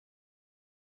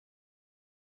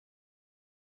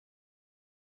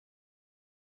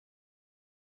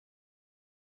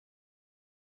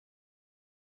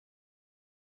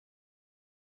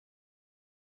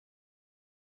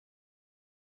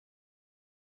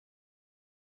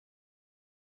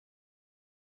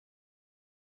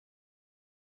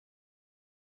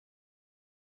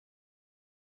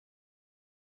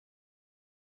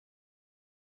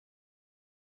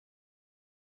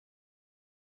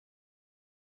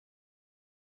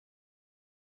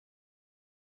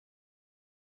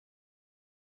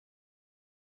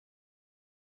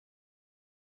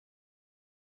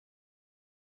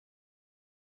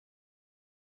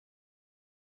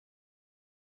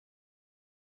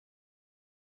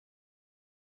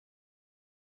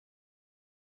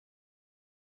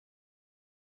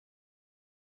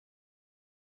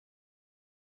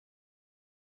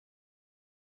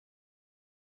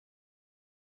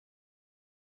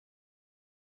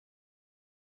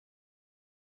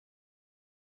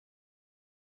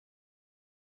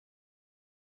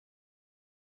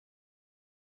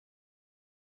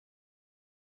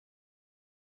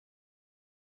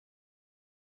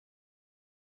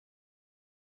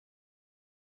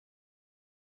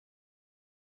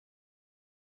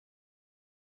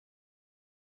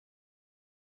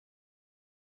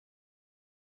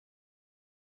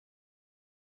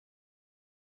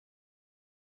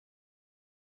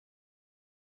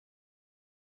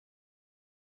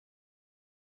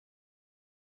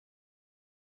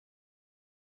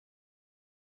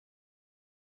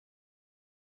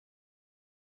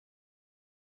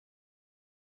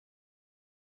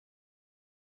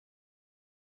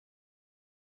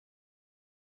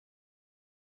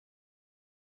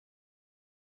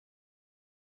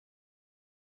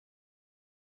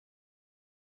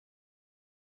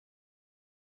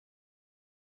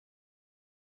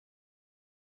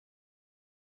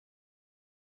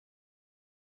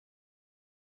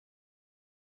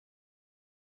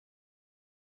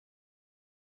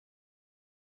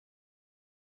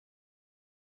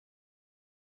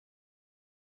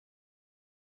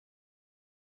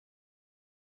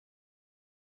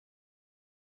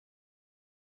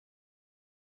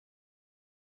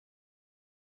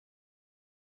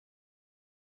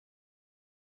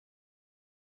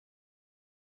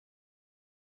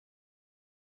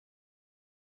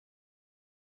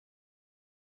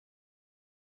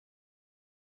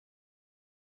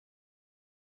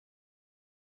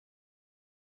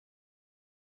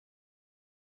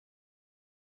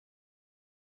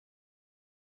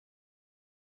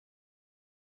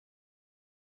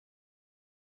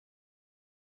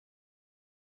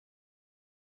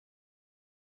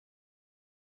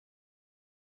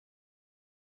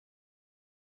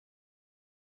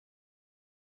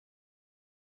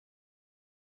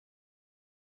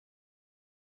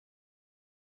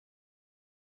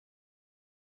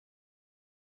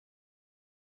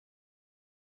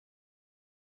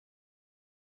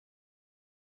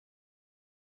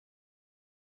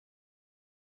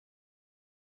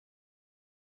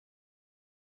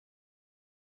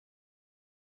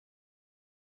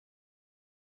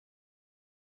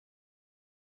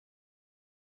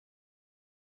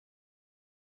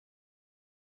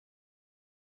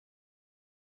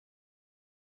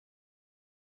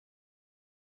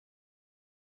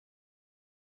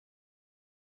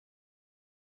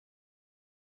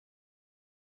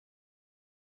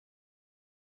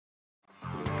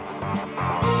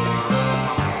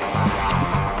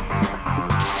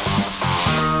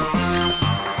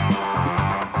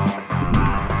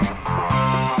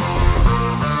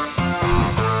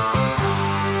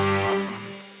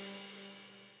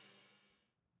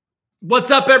What's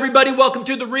up, everybody? Welcome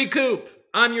to the ReCoop.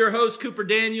 I'm your host, Cooper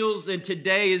Daniels, and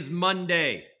today is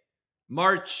Monday,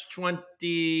 March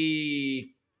 5th,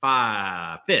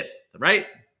 right?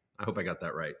 I hope I got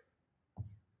that right.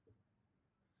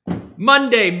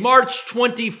 Monday, March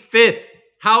 25th.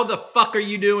 How the fuck are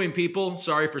you doing, people?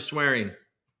 Sorry for swearing.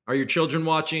 Are your children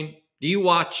watching? Do you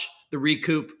watch the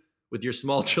ReCoop with your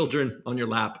small children on your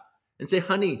lap and say,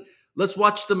 honey, let's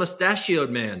watch the mustachioed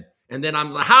man? And then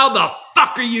I'm like, how the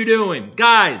fuck are you doing?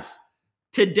 Guys,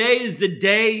 today is the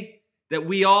day that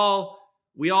we all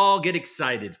get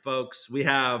excited, folks. We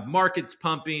have markets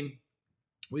pumping.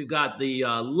 We've got the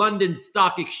London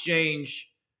Stock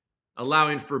Exchange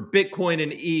allowing for Bitcoin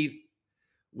and ETH.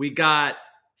 We got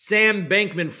Sam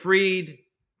Bankman-Fried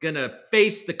gonna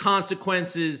face the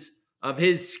consequences of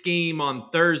his scheme on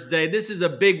Thursday. This is a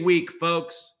big week,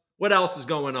 folks. What else is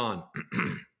going on?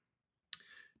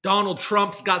 Donald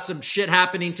Trump's got some shit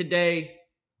happening today.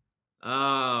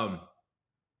 RFK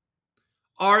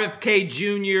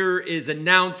Jr. is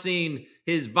announcing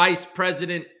his vice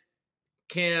president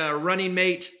running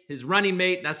mate. His running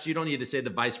mate, you don't need to say the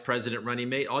vice president running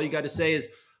mate. All you got to say is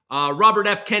Robert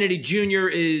F. Kennedy Jr.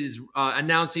 is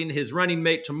announcing his running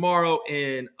mate tomorrow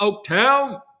in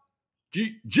Oaktown.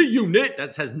 G-Unit,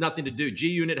 that has nothing to do.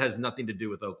 G-Unit has nothing to do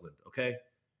with Oakland, okay?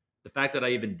 The fact that I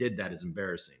even did that is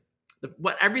embarrassing.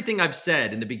 Everything I've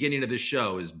said in the beginning of this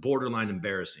show is borderline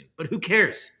embarrassing, but who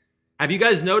cares? Have you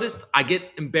guys noticed? I get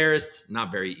embarrassed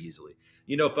not very easily.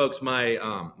 You know, folks, my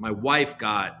wife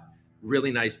got really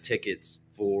nice tickets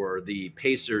for the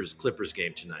Pacers-Clippers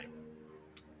game tonight.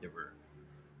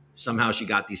 Somehow she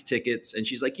got these tickets, and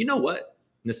she's like, you know what?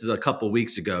 This is a couple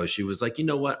weeks ago. She was like, you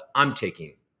know what? I'm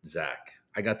taking Zach.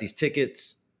 I got these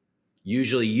tickets.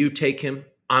 Usually you take him.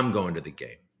 I'm going to the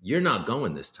game. You're not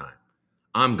going this time.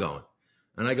 I'm going.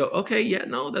 And I go, okay, yeah,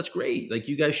 no, that's great. Like,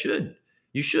 you guys should.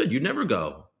 You should. You never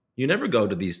go. You never go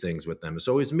to these things with them. It's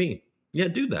always me. Yeah,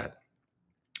 do that.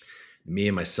 Me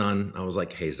and my son, I was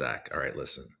like, hey, Zach, all right,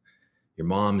 listen. Your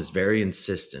mom is very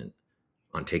insistent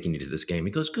on taking you to this game.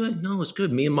 He goes, good. No, it's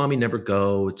good. Me and mommy never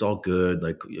go. It's all good.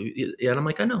 Like, yeah, and I'm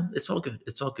like, I know. It's all good.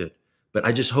 It's all good. But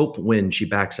I just hope when she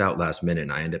backs out last minute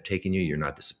and I end up taking you, you're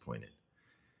not disappointed.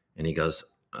 And he goes,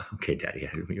 okay, Daddy,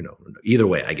 you know, either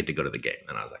way, I get to go to the game.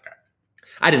 And I was like, all right.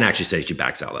 I didn't actually say she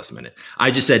backs out last minute.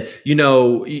 I just said, you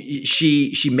know,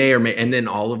 she may or may. And then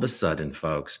all of a sudden,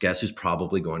 folks, guess who's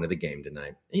probably going to the game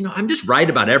tonight? You know, I'm just right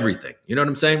about everything. You know what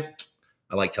I'm saying?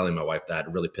 I like telling my wife that.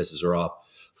 It really pisses her off.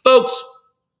 Folks,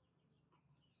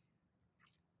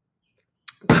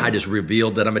 I just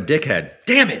revealed that I'm a dickhead.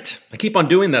 Damn it. I keep on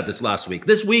doing that this last week.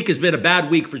 This week has been a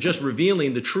bad week for just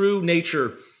revealing the true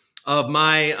nature of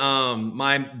my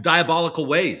my diabolical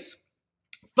ways.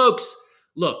 Folks,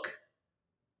 look.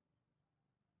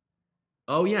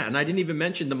 Oh, yeah, and I didn't even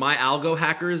mention the mALGO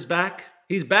hacker is back.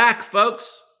 He's back,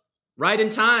 folks. Right in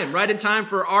time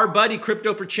for our buddy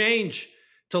Crypto for Change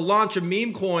to launch a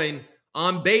meme coin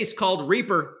on Base called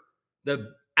Reaper.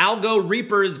 The Algo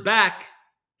Reaper is back.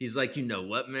 He's like, you know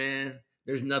what, man?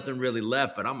 There's nothing really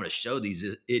left, but I'm going to show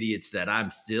these idiots that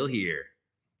I'm still here.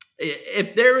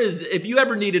 If you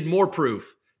ever needed more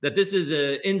proof that this is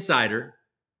an insider,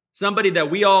 somebody that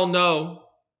we all know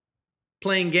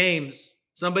playing games,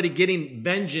 somebody getting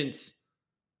vengeance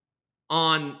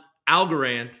on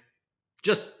Algorand,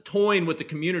 just toying with the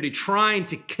community, trying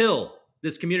to kill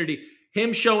this community,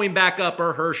 him showing back up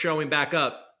or her showing back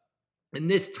up.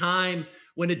 And this time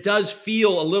when it does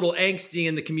feel a little angsty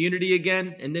in the community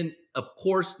again, and then, of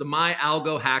course, the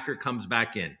mALGO hacker comes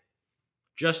back in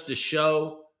just to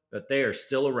show that they are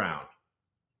still around.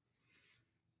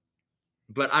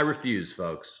 But I refuse,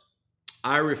 folks.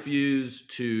 I refuse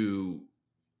to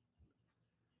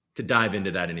dive into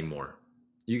that anymore.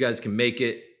 You guys can make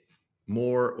it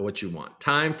more what you want.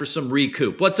 Time for some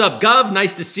ReCoop. What's up, Gov?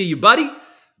 Nice to see you, buddy.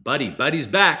 Buddy's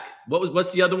back.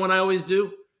 What's the other one I always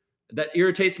do that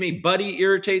irritates me? Buddy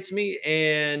irritates me,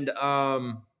 and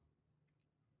I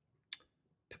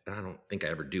don't think I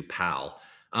ever do pal.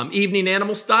 Evening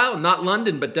Animal Style, not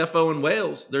London, but defo in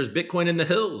Wales. There's Bitcoin in the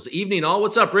hills. Evening all.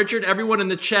 What's up, Richard? Everyone in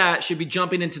the chat should be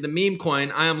jumping into the meme coin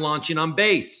I am launching on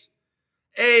Base.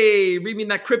 Hey, read me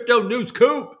that crypto news,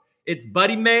 Coop. It's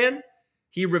Buddy Man.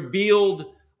 He revealed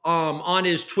on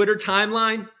his Twitter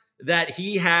timeline that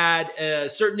he had a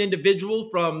certain individual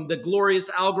from the glorious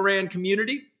Algorand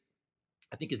community.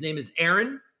 I think his name is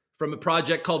Aaron, from a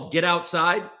project called Get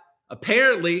Outside.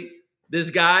 Apparently, this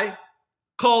guy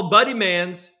called Buddy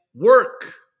Man's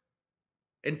work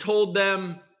and told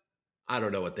them, I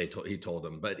don't know what he told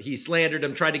them, but he slandered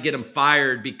him, tried to get him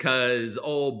fired because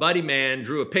old Buddy Man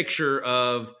drew a picture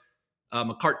of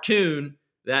a cartoon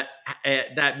that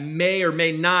that may or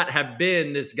may not have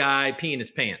been this guy peeing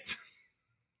his pants.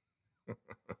 Oh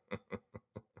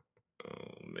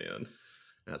man,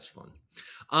 that's fun.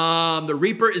 The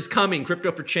Reaper is coming.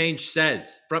 Crypto for Change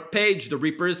says, front page, the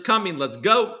Reaper is coming. Let's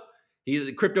go.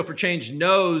 Crypto for Change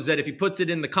knows that if he puts it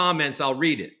in the comments, I'll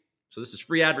read it. So this is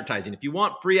free advertising. If you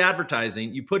want free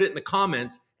advertising, you put it in the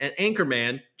comments and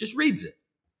Anchorman just reads it.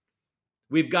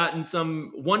 We've gotten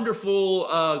some wonderful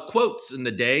quotes in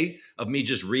the day of me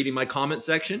just reading my comment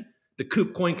section. The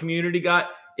Coop coin community got,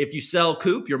 if you sell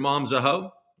Coop, your mom's a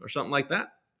hoe, or something like that.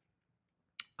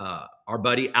 Our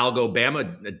buddy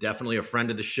Algorand, definitely a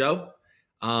friend of the show,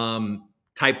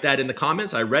 typed that in the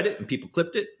comments. I read it and people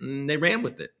clipped it and they ran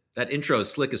with it. That intro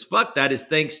is slick as fuck. That is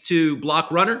thanks to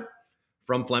Block Runner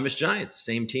from Flemish Giants.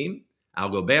 Same team,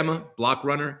 Algorand, Block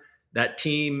Runner. That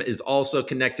team is also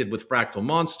connected with Fractal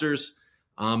Monsters,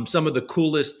 some of the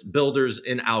coolest builders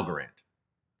in Algorand.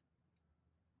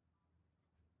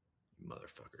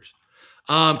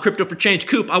 Motherfuckers. Crypto for Change.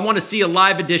 Coop, I want to see a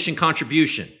live edition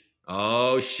contribution.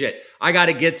 Oh, shit. I got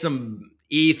to get some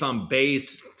ETH on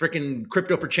base. Freaking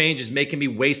Crypto for Change is making me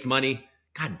waste money.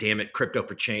 God damn it, Crypto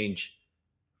for Change.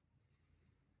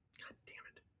 God damn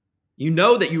it. You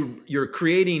know that you're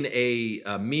creating a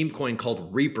meme coin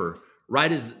called Reaper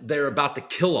right as they're about to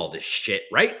kill all this shit,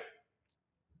 right?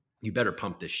 You better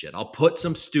pump this shit. I'll put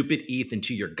some stupid ETH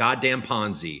into your goddamn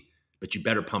Ponzi, but you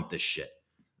better pump this shit.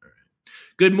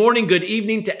 Good morning, good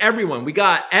evening to everyone. We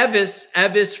got Evis.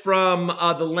 Evis from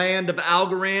the land of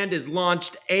Algorand has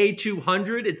launched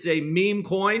A200. It's a meme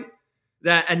coin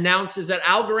that announces that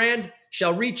Algorand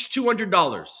shall reach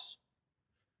 $200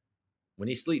 when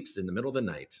he sleeps in the middle of the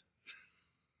night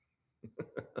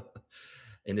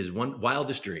in his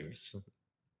wildest dreams.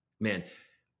 Man,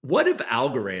 what if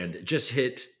Algorand just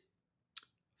hit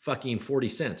fucking 40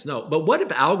 cents? No, but what if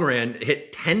Algorand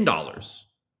hit $10?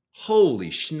 Holy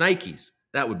shnikes.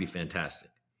 That would be fantastic.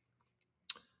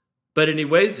 But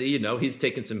anyways, you know, he's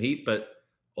taking some heat, but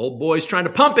old boy's trying to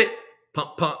pump it.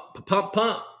 Pump, pump, pump,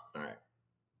 pump. All right.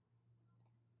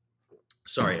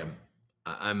 Sorry,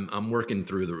 I'm working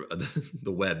through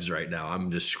the webs right now.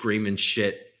 I'm just screaming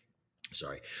shit.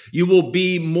 Sorry. You will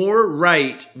be more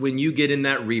right when you get in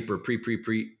that Reaper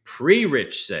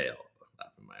pre-rich sale.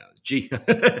 Gee,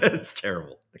 it's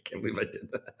terrible. I can't believe I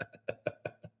did that.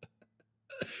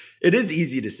 It is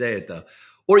easy to say it though.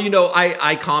 Or, you know,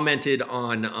 I commented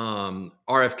on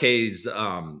RFK's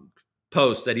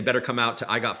post that he better come out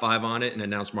to I Got 5 on it and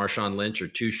announce Marshawn Lynch or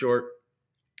Too Short.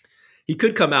 He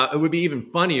could come out. It would be even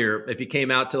funnier if he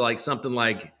came out to like something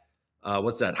like,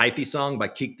 what's that, Hyphy song by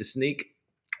Keek the Sneak?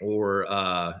 Or,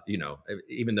 you know,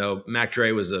 even though Mac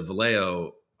Dre was a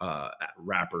Vallejo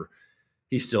rapper,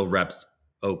 he still reps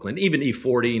Oakland. Even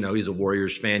E40, you know, he's a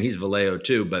Warriors fan. He's Vallejo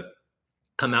too, but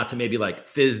come out to maybe like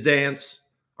Fizz Dance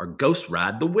or Ghost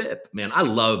Ride the Whip. Man, I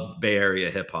love Bay Area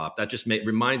hip hop. That just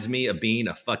reminds me of being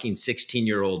a fucking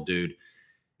 16-year-old dude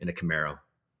in a Camaro.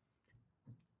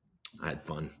 I had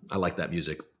fun. I like that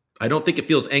music. I don't think it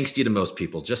feels angsty to most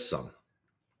people, just some.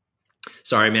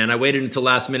 Sorry, man. I waited until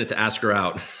last minute to ask her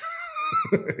out.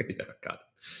 Yeah, God.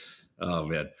 Oh,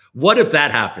 man. What if that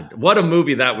happened? What a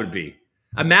movie that would be.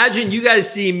 Imagine you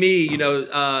guys see me, you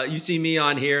know, you see me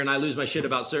on here and I lose my shit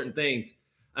about certain things.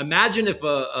 Imagine if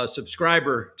a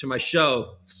subscriber to my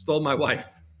show stole my wife.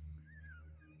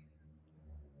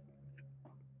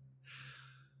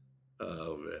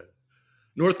 Oh, man.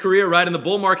 North Korea riding the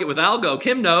bull market with Algo.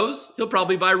 Kim knows. He'll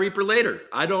probably buy Reaper later.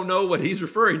 I don't know what he's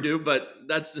referring to, but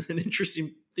that's an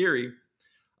interesting theory.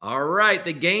 All right.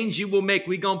 The gains you will make.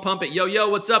 We gonna pump it. Yo, yo,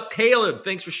 what's up, Caleb?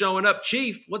 Thanks for showing up.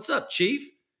 Chief, what's up, Chief?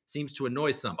 Seems to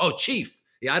annoy some. Oh, Chief.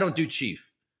 Yeah, I don't do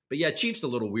Chief. But yeah, Chief's a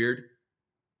little weird.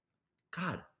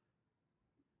 God.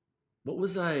 What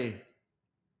was I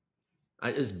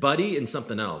is Buddy and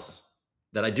something else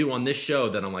that I do on this show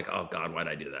that I'm like, oh God, why'd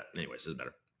I do that? Anyways, it's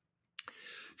better.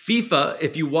 FIFA,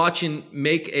 if you watch and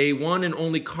make a one and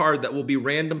only card that will be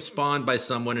random spawned by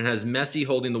someone and has Messi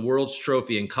holding the world's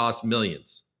trophy and costs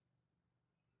millions.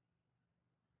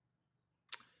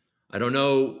 I don't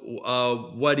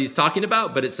know what he's talking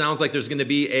about, but it sounds like there's going to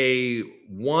be a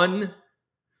one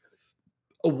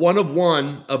of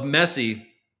one of Messi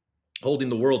holding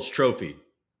the world's trophy.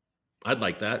 I'd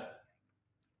like that.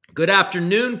 Good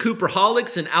afternoon,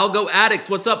 Cooperholics and Algo Addicts.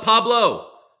 What's up, Pablo?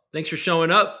 Thanks for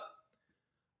showing up.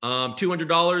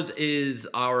 $200 is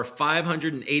our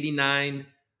 589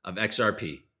 of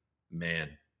XRP. Man,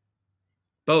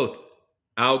 both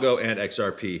Algo and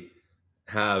XRP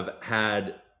have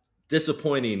had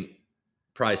disappointing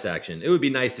price action. It would be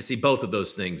nice to see both of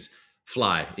those things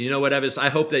fly. You know what, Evis? I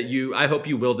hope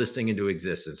you will this thing into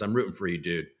existence. I'm rooting for you,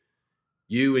 dude.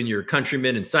 You and your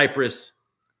countrymen in Cyprus,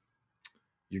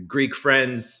 your Greek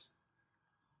friends.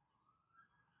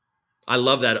 I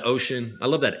love that ocean. I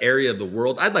love that area of the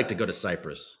world. I'd like to go to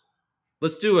Cyprus.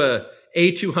 Let's do a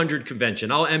A200 convention.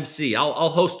 I'll MC. I'll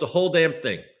host the whole damn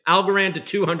thing. Algorand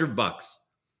to $200.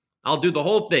 I'll do the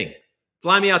whole thing.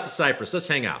 Fly me out to Cyprus. Let's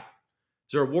hang out.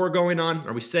 Is there a war going on?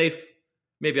 Are we safe?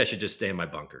 Maybe I should just stay in my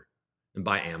bunker and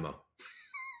buy ammo.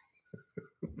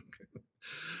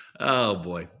 Oh,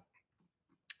 boy.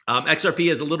 XRP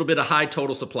has a little bit of high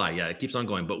total supply. Yeah, it keeps on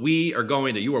going. But we are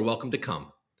going to, you are welcome to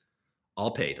come.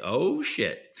 All paid. Oh,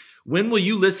 shit. When will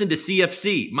you listen to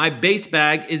CFC? My base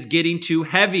bag is getting too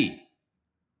heavy.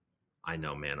 I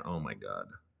know, man. Oh, my God.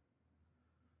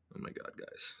 Oh, my God,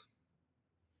 guys.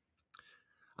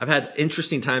 I've had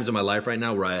interesting times in my life right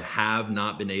now where I have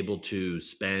not been able to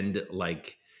spend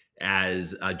like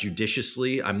as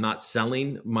judiciously. I'm not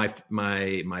selling my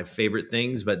favorite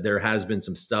things, but there has been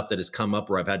some stuff that has come up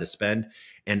where I've had to spend,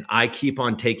 and I keep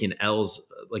on taking L's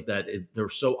like that. They're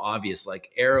so obvious.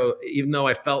 Like Arrow, even though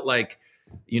I felt like,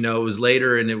 you know, it was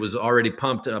later and it was already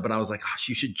pumped up, but I was like, gosh,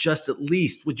 you should just at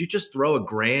least, would you just throw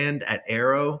 $1,000 at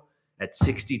Arrow at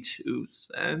 62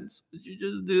 cents? Did you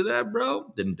just do that,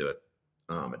 bro? Didn't do it.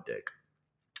 Oh, I'm a dick.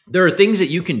 There are things that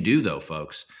you can do though,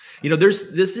 folks. You know,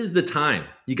 this is the time.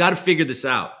 You got to figure this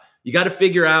out. You got to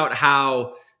figure out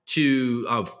how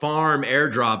to farm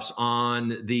airdrops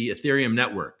on the Ethereum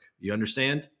network. You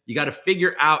understand? You got to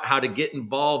figure out how to get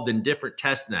involved in different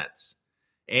test nets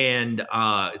and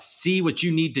see what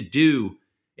you need to do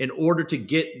in order to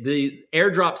get the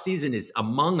airdrop season is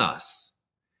among us.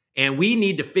 And we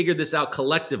need to figure this out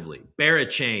collectively.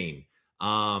 Barachain,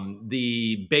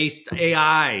 the based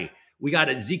AI, we got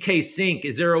a ZK Sync.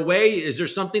 Is there a way? Is there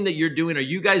something that you're doing? Are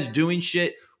you guys doing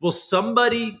shit? Will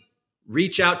somebody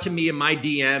reach out to me in my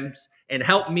DMs and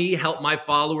help me help my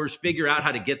followers figure out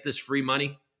how to get this free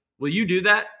money? Will you do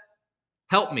that?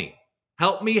 Help me.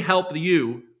 Help me help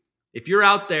you. If you're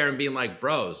out there and being like,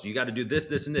 bros, you got to do this,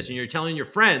 this, and this, and you're telling your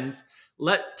friends,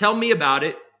 tell me about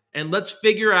it, and let's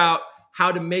figure out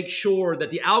how to make sure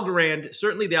that the Algorand,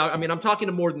 certainly I mean, I'm talking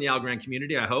to more than the Algorand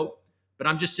community, I hope, but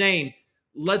I'm just saying,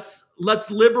 let's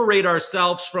liberate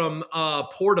ourselves from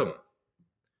Portum.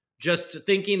 Just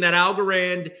thinking that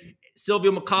Algorand,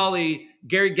 Sylvia McCauley,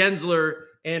 Gary Gensler,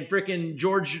 and frickin'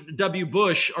 George W.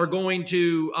 Bush are going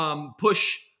to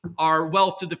push our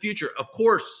wealth to the future. Of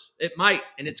course, it might,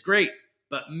 and it's great.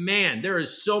 But man, there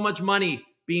is so much money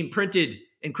being printed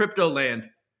in crypto land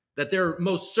that they're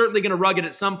most certainly going to rug it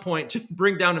at some point to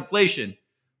bring down inflation.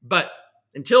 But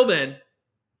until then,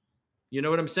 you know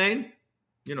what I'm saying?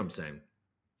 You know what I'm saying?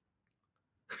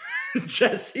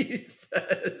 Jesse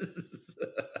says,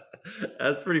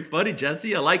 that's pretty funny,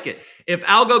 Jesse. I like it. If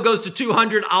Algo goes to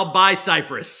 200, I'll buy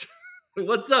Cyprus.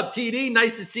 What's up, TD?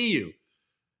 Nice to see you.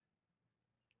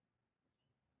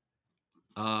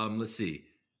 Let's see.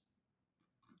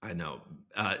 I know.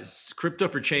 Crypto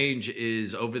for Change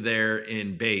is over there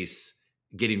in base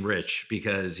getting rich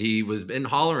because he was been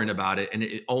hollering about it and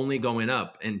it only going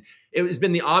up. And it has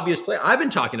been the obvious play. I've been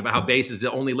talking about how base is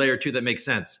the only layer 2 that makes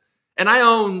sense. And I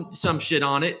own some shit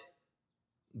on it,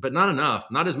 but not enough.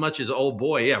 Not as much as old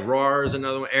boy. Yeah, RAR is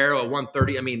another one. Arrow at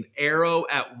 130. I mean, Arrow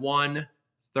at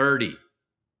 130.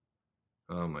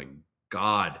 Oh my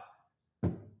God.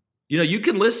 You know, you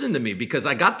can listen to me because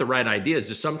I got the right ideas.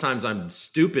 Just sometimes I'm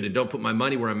stupid and don't put my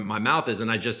money where my mouth is and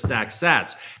I just stack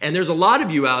sats. And there's a lot of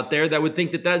you out there that would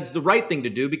think that that's the right thing to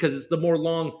do because it's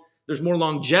there's more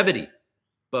longevity.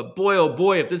 But boy, oh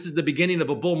boy, if this is the beginning of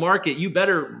a bull market, you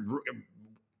better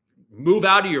move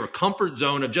out of your comfort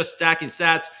zone of just stacking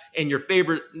sats and your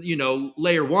favorite, you know,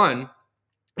 layer 1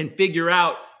 and figure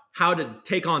out how to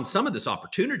take on some of this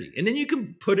opportunity. And then you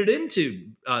can put it into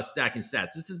stacking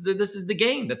stats. This is the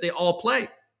game that they all play.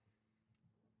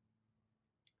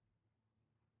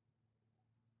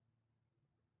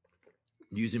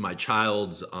 Using my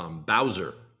child's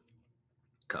Bowser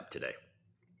cup today.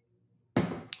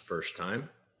 First time.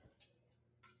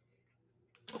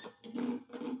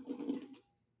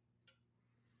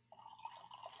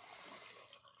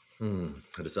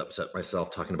 I just upset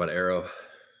myself talking about Arrow.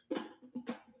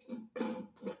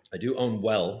 I do own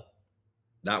Well.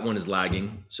 That one is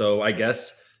lagging. So I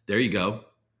guess there you go.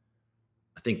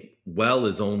 I think Well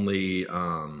is only,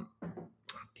 damn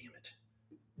it.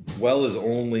 Well is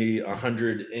only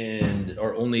 100 and,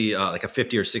 or only like a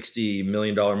 50 or $60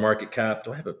 million market cap.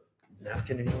 Do I have a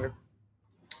napkin anywhere?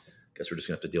 Guess we're just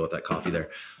gonna have to deal with that coffee there.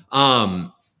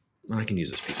 I can use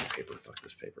this piece of paper. Fuck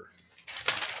this paper.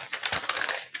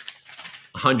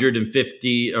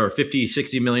 150 or 50,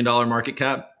 $60 million market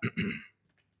cap.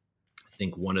 I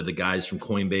think one of the guys from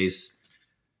Coinbase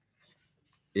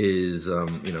is,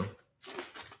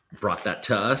 brought that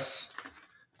to us.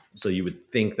 So you would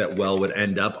think that Well would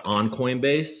end up on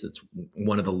Coinbase. It's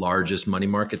one of the largest money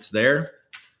markets there.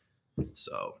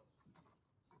 So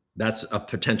that's a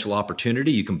potential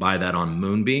opportunity. You can buy that on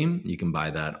Moonbeam. You can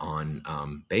buy that on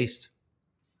Base.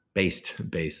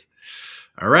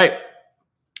 All right.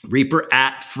 Reaper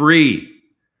at free.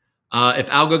 If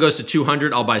Algo goes to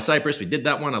 200, I'll buy Cypress. We did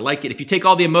that one. I like it. If you take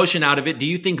all the emotion out of it, do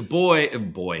you think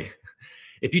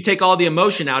if you take all the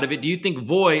emotion out of it, do you think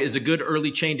Voy is a good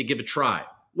early chain to give a try?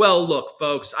 Well, look,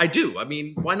 folks, I do. I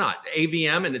mean, why not?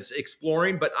 AVM and it's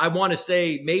exploring, but I want to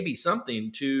say maybe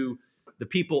something to the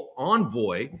people on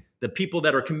Voy, the people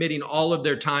that are committing all of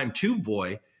their time to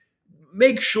Voy.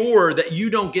 Make sure that you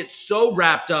don't get so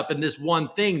wrapped up in this one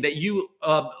thing that you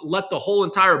let the whole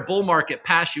entire bull market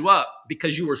pass you up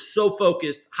because you were so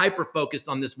focused, hyper-focused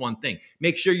on this one thing.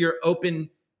 Make sure you're open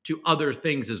to other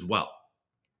things as well.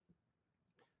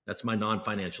 That's my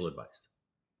non-financial advice.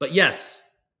 But yes,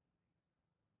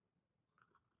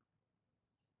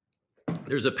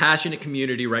 there's a passionate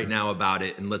community right now about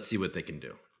it, and let's see what they can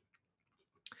do.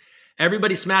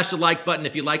 Everybody smash the like button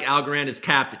if you like Algorand is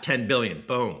capped at 10 billion.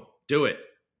 Boom. Do it.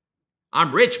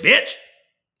 I'm rich, bitch.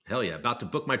 Hell yeah. About to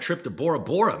book my trip to Bora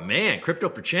Bora. Man, crypto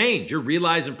for change. You're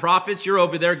realizing profits. You're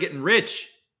over there getting rich.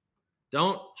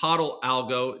 Don't hodl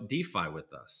Algo DeFi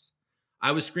with us.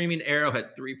 I was screaming Arrow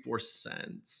at 3-4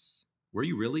 cents. Were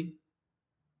you really?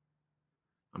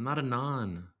 I'm not a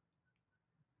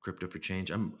non-crypto for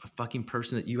change. I'm a fucking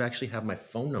person that you actually have my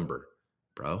phone number,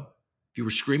 bro. If you were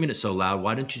screaming it so loud,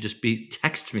 why didn't you just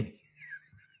text me?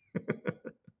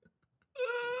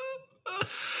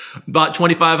 Bought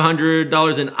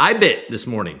 $2,500 in IBIT this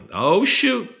morning. Oh,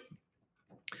 shoot.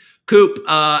 Coop,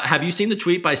 have you seen the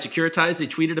tweet by Securitize? They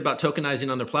tweeted about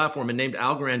tokenizing on their platform and named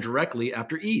Algorand directly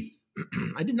after ETH.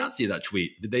 I did not see that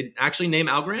tweet. Did they actually name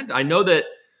Algorand? I know that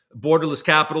Borderless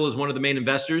Capital is one of the main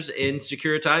investors in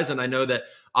Securitize, and I know that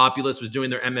Opulus was doing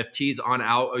their MFTs on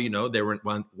they were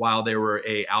while they were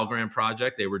a Algorand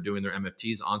project, they were doing their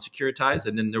MFTs on Securitize,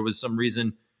 and then there was some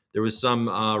reason. There was some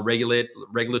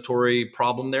regulatory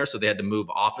problem there, so they had to move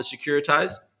off of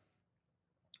Securitize.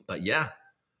 But yeah,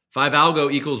 5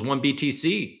 Algo equals 1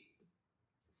 BTC.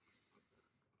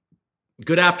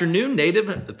 Good afternoon,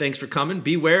 Native. Thanks for coming.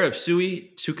 Beware of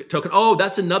SUI token. Oh,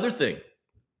 that's another thing.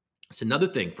 That's another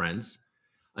thing, friends.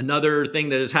 Another thing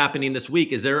that is happening this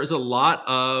week is there is a lot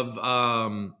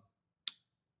of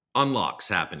unlocks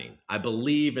happening. I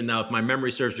believe, and now if my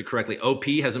memory serves me correctly, OP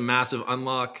has a massive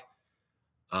unlock.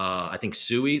 I think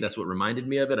SUI, that's what reminded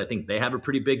me of it. I think they have a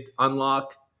pretty big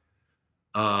unlock.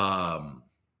 There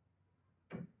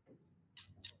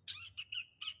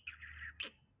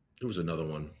was another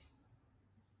one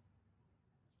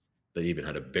that even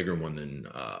had a bigger one than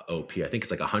OP. I think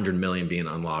it's like 100 million being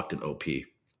unlocked in OP.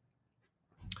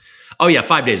 Oh yeah,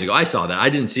 5 days ago. I saw that. I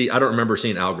don't remember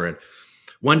seeing Algorand.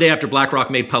 One day after BlackRock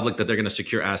made public that they're going to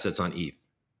secure assets on ETH.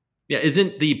 Yeah,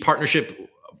 isn't the partnership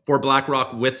for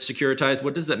BlackRock with Securitize,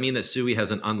 what does that mean that SUI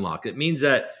has an unlock? It means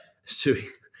that SUI,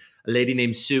 a lady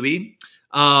named SUI,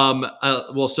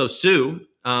 so Sue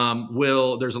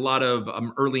there's a lot of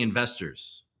early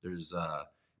investors. There's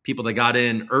people that got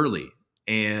in early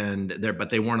but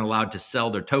they weren't allowed to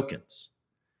sell their tokens.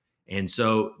 And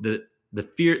so the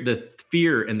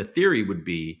fear and the theory would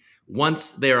be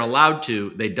once they are allowed to,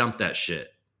 they dump that shit.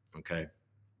 Okay.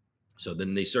 So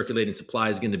then the circulating supply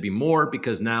is going to be more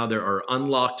because now there are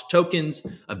unlocked tokens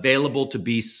available to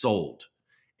be sold.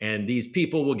 And these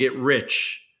people will get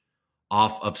rich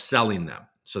off of selling them.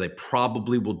 So they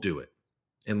probably will do it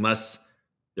unless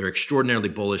they're extraordinarily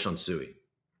bullish on SUI.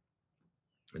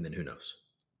 And then who knows?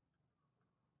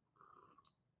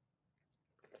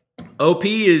 OP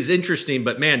is interesting,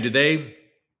 but man, do they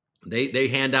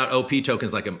hand out OP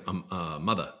tokens like a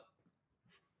mother.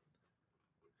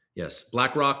 Yes,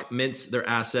 BlackRock mints their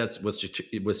assets with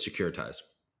Securitize.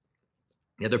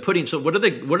 Yeah, they're putting. So what are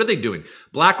they doing?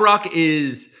 BlackRock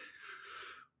is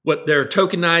they're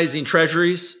tokenizing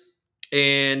treasuries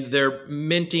and they're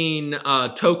minting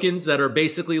tokens that are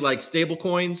basically like stable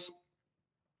coins.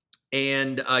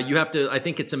 And you have to. I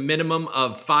think it's a minimum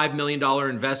of $5 million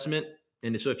investment.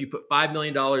 And so if you put $5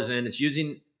 million in, it's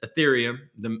using Ethereum.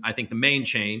 I think the main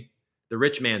chain, the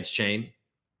rich man's chain.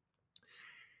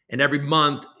 And every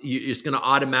month, it's going to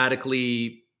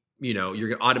automatically, you're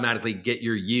going to automatically get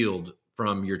your yield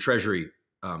from your treasury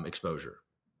exposure.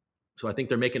 So I think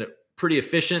they're making it pretty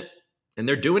efficient, and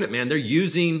they're doing it, man. They're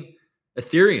using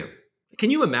Ethereum.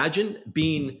 Can you imagine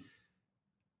being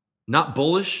not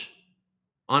bullish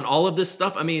on all of this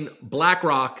stuff? I mean,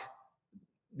 BlackRock,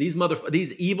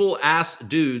 these evil ass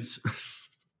dudes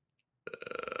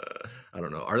I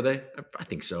don't know. Are they? I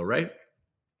think so, right?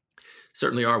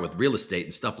 Certainly are with real estate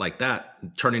and stuff like that,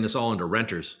 turning us all into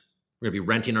renters. We're going to be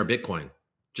renting our Bitcoin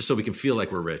just so we can feel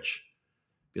like we're rich.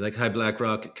 Be like, hi,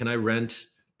 BlackRock, can I rent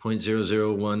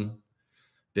 0.001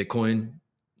 Bitcoin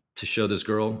to show this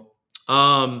girl?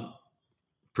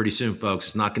 Pretty soon, folks,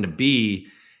 it's not going to be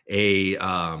a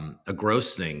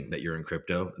gross thing that you're in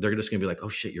crypto. They're just going to be like, oh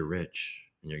shit, you're rich.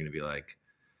 And you're going to be like,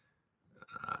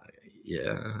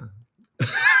 yeah.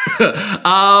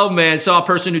 Oh man, saw a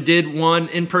person who did one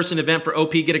in-person event for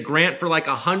OP get a grant for like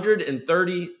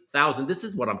 130,000. This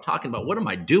is what I'm talking about. What am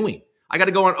I doing? I got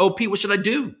to go on OP. What should I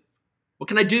do? What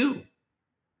can I do?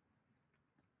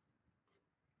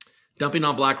 Dumping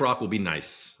on BlackRock will be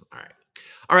nice. All right.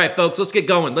 All right, folks, let's get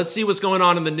going. Let's see what's going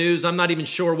on in the news. I'm not even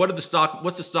sure what's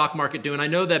the stock market doing. I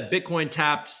know that Bitcoin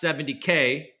tapped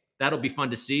 70K. That'll be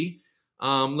fun to see.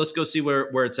 Let's go see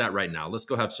where it's at right now. Let's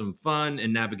go have some fun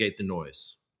and navigate the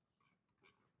noise.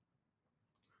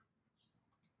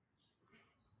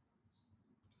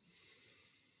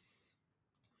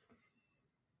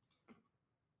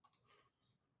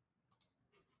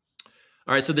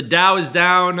 All right, so the Dow is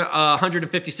down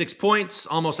 156 points,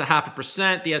 almost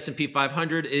 0.5%. The S&P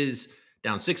 500 is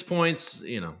down 6 points,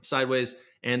 sideways.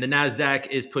 And the NASDAQ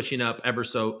is pushing up ever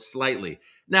so slightly.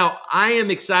 Now, I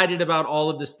am excited about all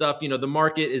of this stuff. The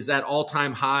market is at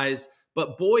all-time highs.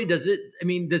 But boy, does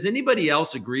anybody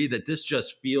else agree that this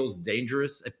just feels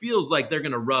dangerous? It feels like they're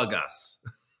going to rug us.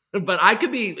 But I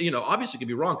could be, obviously could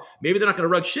be wrong. Maybe they're not going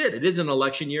to rug shit. It is an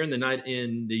election year in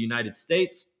the United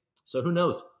States. So who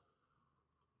knows?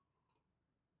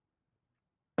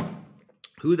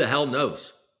 Who the hell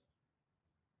knows?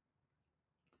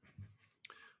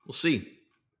 We'll see.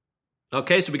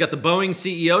 Okay, so we got the Boeing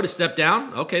CEO to step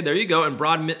down. Okay, there you go. And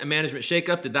broad management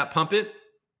shakeup. Did that pump it?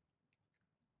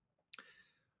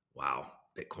 Wow.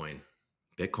 Bitcoin.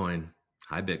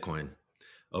 High Bitcoin.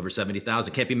 Over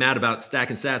 70,000. Can't be mad about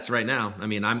stacking sats right now. I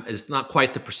mean, it's not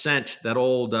quite the percent that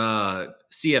old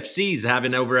CFC's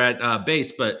having over at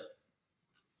base, but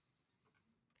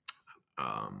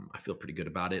I feel pretty good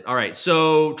about it. All right.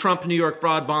 So Trump New York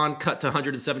fraud bond cut to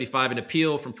 175 in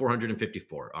appeal from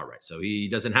 454. All right. So he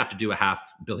doesn't have to do $500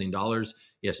 million.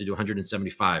 He has to do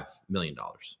 $175 million.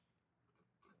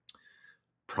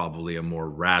 Probably a more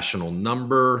rational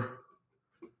number.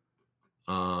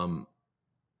 Okay.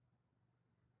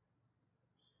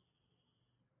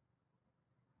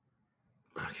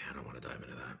 I don't want to dive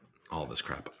into that. All this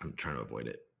crap. I'm trying to avoid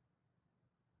it.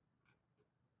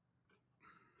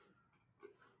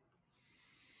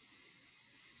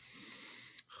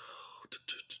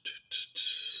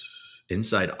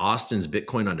 Inside Austin's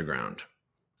Bitcoin Underground.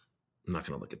 I'm not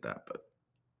going to look at that, but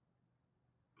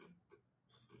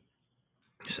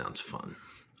it sounds fun.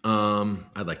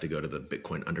 I'd like to go to the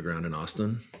Bitcoin Underground in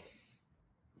Austin.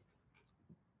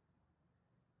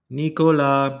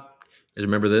 Nicola. You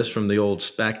remember this from the old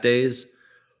SPAC days?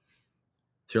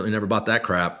 Certainly never bought that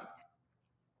crap.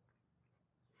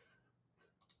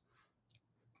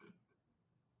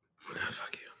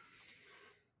 Fuck you.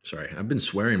 Sorry, I've been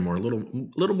swearing more, a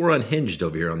little more unhinged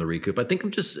over here on the ReCoop. I think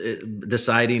I'm just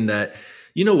deciding that,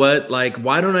 you know what? Like,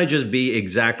 why don't I just be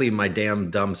exactly my damn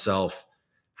dumb self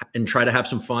and try to have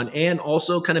some fun and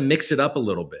also kind of mix it up a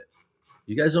little bit?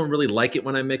 You guys don't really like it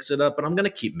when I mix it up, but I'm going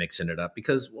to keep mixing it up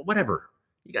because whatever.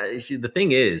 You guys, the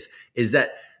thing is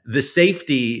that the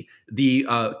safety, the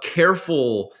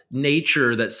careful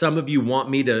nature that some of you want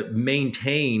me to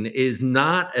maintain is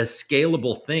not a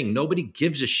scalable thing. Nobody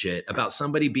gives a shit about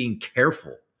somebody being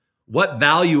careful. What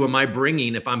value am I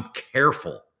bringing if I'm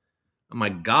careful? Oh my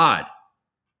God.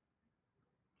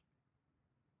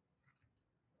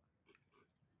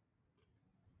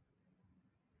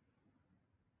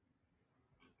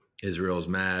 Israel's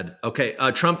mad. Okay,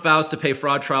 Trump vows to pay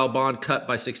fraud trial bond cut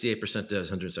by 68% to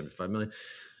 175 million.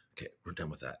 Okay, we're done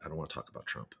with that. I don't want to talk about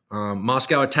Trump.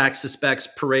 Moscow attack suspects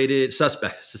paraded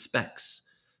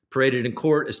in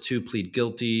court as 2 plead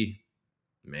guilty.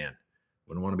 Man,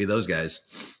 wouldn't want to be those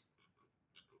guys.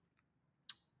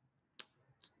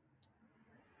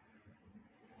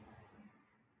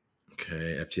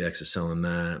 Okay, FTX is selling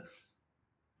that.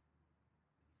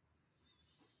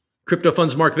 Crypto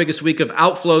funds mark biggest week of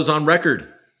outflows on record.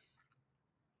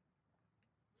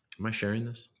 Am I sharing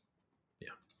this? Yeah.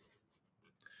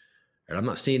 All right, I'm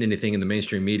not seeing anything in the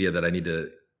mainstream media that I need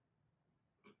to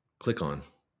click on.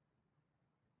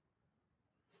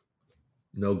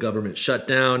 No government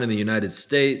shutdown in the United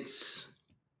States.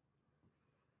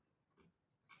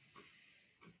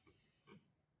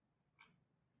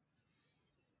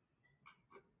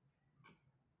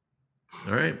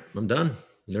 All right, I'm done.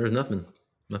 There's nothing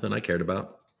I cared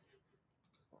about.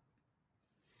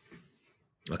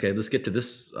 Okay, let's get to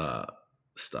this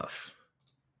stuff.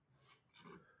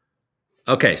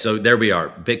 Okay, so there we are.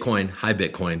 Bitcoin, hi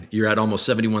Bitcoin. You're at almost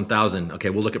 71,000. Okay,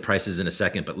 we'll look at prices in a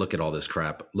second, but look at all this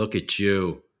crap. Look at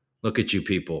you. Look at you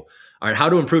people. All right, how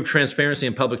to improve transparency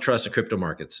and public trust in crypto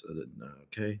markets.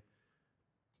 Okay.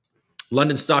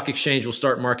 London Stock Exchange will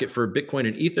start market for Bitcoin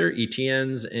and Ether,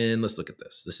 ETNs, and let's look at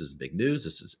this. This is big news.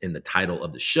 This is in the title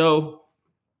of the show.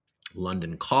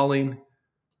 London calling.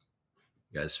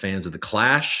 You guys fans of the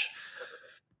Clash?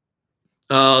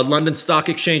 London Stock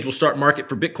Exchange will start market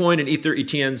for Bitcoin and Ether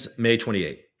ETNs May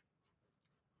 28.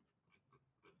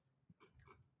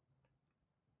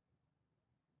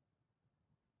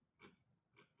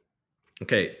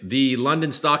 Okay, the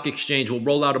London Stock Exchange will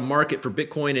roll out a market for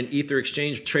Bitcoin and Ether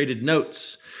exchange traded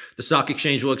notes. The stock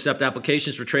exchange will accept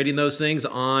applications for trading those things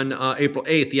on April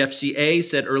 8th. The FCA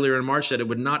said earlier in March that it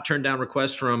would not turn down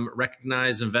requests from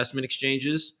recognized investment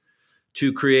exchanges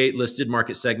to create listed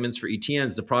market segments for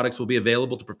ETNs. The products will be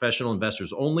available to professional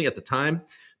investors only. At the time,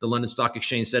 the London Stock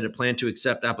Exchange said it planned to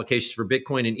accept applications for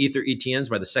Bitcoin and Ether ETNs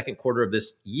by the second quarter of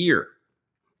this year.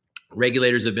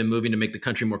 Regulators have been moving to make the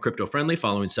country more crypto-friendly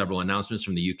following several announcements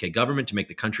from the UK government to make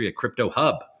the country a crypto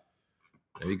hub.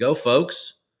 There you go,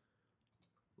 folks.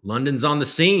 London's on the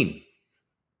scene.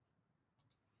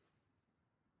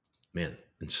 Man,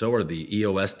 and so are the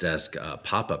EOS desk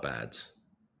pop-up ads.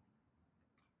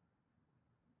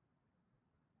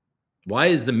 Why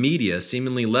is the media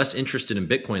seemingly less interested in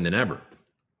Bitcoin than ever?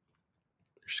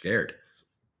 They're scared.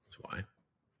 That's why.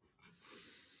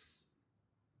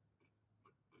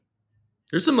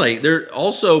 There's some there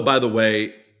also, by the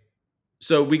way,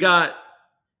 so we got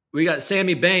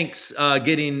Sammy Banks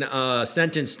getting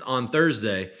sentenced on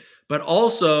Thursday, but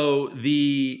also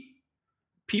the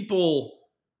people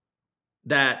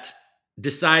that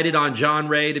decided on John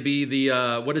Ray to be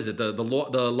the what is it, the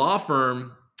law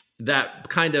firm that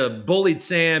kind of bullied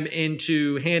Sam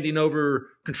into handing over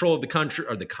control of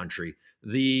the company.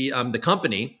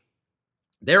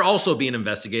 They're also being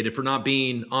investigated for not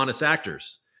being honest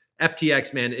actors.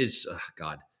 FTX, man, is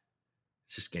God,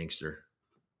 it's just gangster.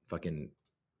 Fucking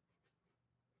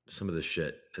some of the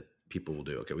shit that people will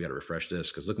do. Okay, we got to refresh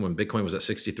this because look, when Bitcoin was at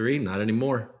 63, not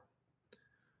anymore.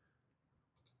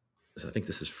 So I think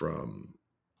this is from.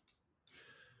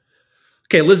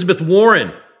 Okay, Elizabeth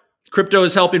Warren. Crypto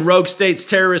is helping rogue states,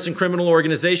 terrorists, and criminal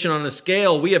organizations on a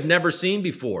scale we have never seen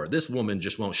before. This woman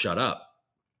just won't shut up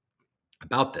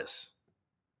about this.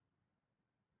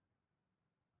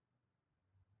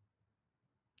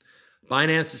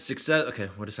 Binance's success. Okay,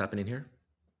 what is happening here?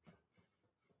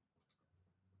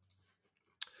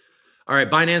 All right,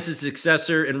 Binance's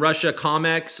successor in Russia,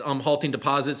 COMEX, halting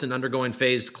deposits and undergoing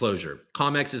phased closure.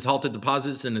 COMEX has halted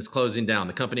deposits and is closing down.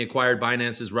 The company acquired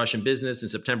Binance's Russian business in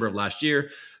September of last year.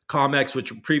 COMEX,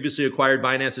 which previously acquired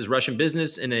Binance's Russian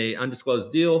business in an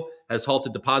undisclosed deal, has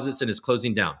halted deposits and is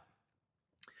closing down.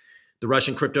 The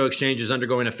Russian crypto exchange is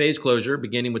undergoing a phase closure,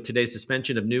 beginning with today's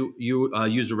suspension of new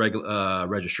user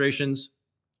registrations.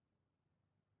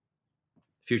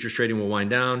 Futures trading will wind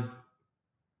down.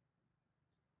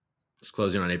 It's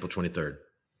closing on April 23rd.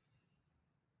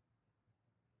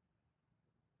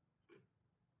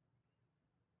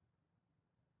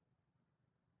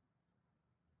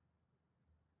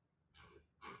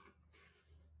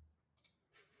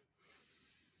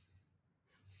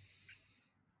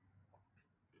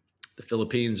 The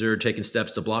Philippines are taking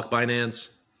steps to block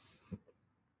Binance.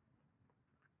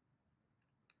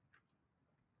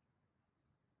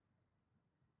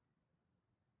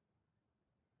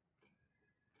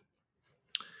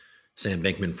 Sam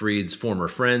Bankman-Fried's former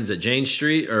friends at Jane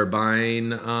Street are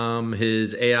buying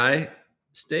his AI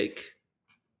stake.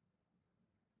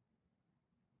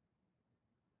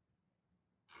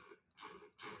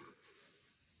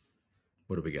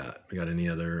 What do we got? We got any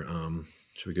other?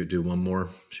 Should we go do one more?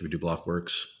 Should we do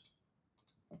Blockworks?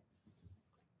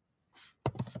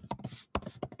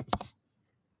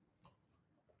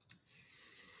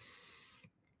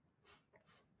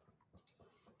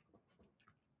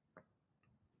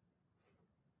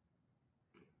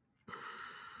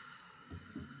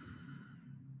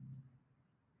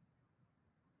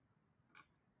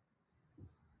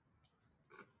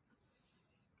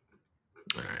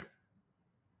 All right.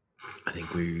 I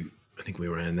think we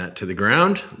ran that to the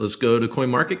ground. Let's go to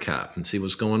CoinMarketCap and see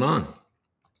what's going on.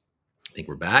 I think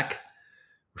we're back.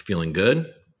 We're feeling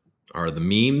good. Are the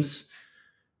memes?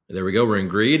 There we go. We're in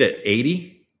greed at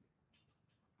 80.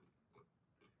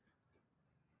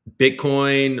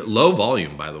 Bitcoin, low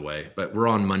volume, by the way, but we're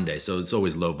on Monday. So it's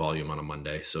always low volume on a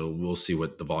Monday. So we'll see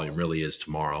what the volume really is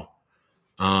tomorrow.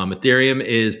 Ethereum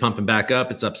is pumping back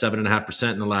up. It's up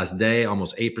 7.5% in the last day,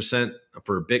 almost 8%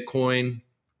 for Bitcoin.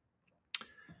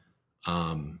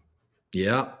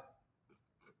 Yeah.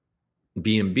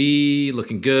 BNB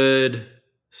looking good.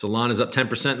 Solana's up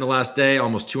 10% in the last day,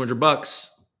 almost $200.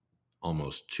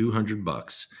 Almost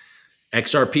 $200.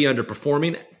 XRP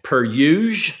underperforming per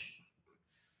usual.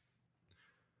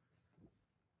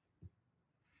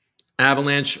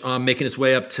 Avalanche making its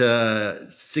way up to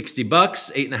 $60,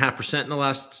 8.5% in the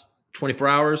last 24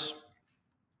 hours.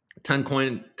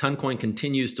 Toncoin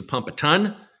continues to pump a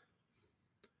ton.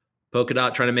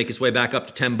 Polkadot trying to make its way back up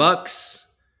to $10.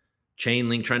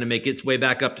 Chainlink trying to make its way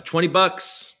back up to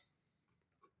 $20.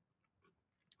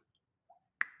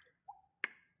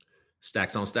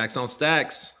 Stacks on stacks on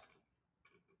stacks.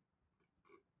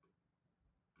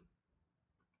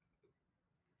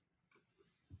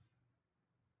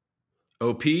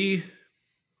 OP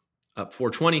up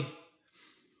 420.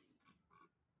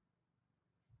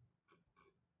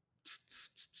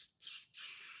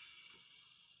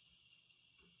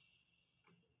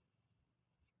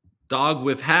 Dog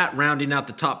with hat rounding out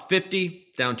the top 50,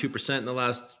 down 2% in the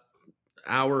last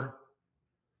hour.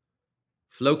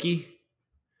 Floki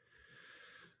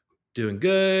doing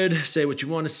good. Say what you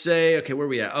want to say. Okay, where are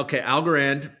we at? Okay,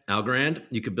 Algorand.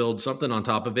 You could build something on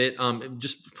top of it.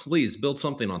 Just please build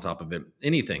something on top of it.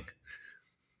 Anything.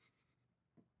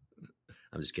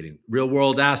 I'm just kidding. Real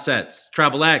world assets.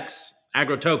 TravelX.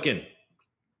 Agro token.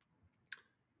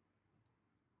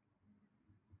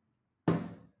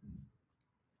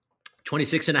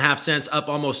 $0.26 up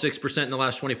almost 6% in the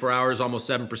last 24 hours, almost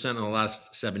 7% in the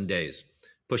last 7 days.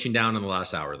 Pushing down in the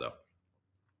last hour, though.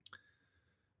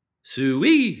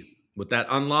 Sui with that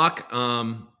unlock,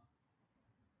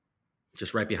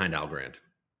 just right behind Algorand.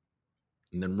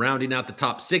 And then rounding out the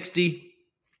top 60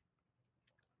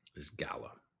 is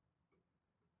Gala.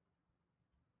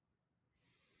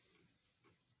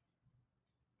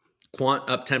 Quant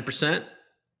up 10%,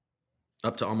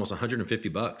 up to almost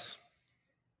 $150.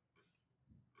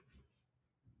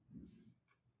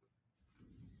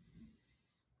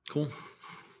 Cool.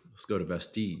 Let's go to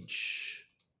Vestige.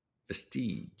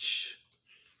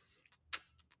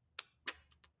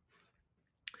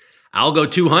 Algo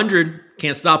 200.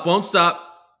 Can't stop, won't stop.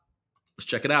 Let's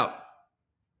check it out.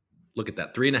 Look at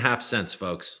that. 3.5 cents,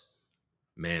 folks.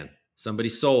 Man, somebody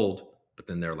sold, but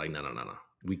then they're like, no.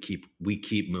 We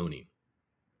keep mooning.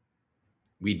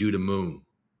 We do the moon.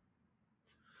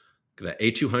 Look at that.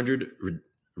 A200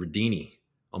 Redini.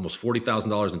 Almost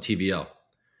 $40,000 in TVL.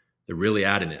 They're really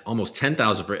adding it. Almost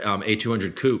 $10,000 for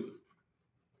A200 Coop.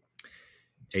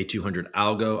 A200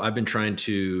 Algo. I've been trying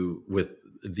to, with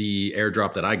the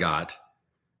airdrop that I got,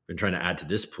 been trying to add to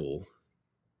this pool.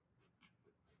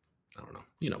 I don't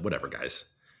know. Whatever, guys.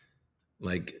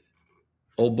 Like,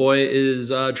 old boy is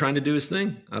trying to do his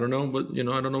thing. I don't know, but,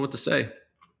 I don't know what to say.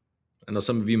 I know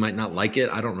some of you might not like it.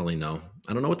 I don't really know.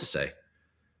 I don't know what to say.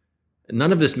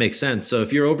 None of this makes sense. So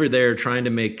if you're over there trying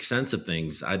to make sense of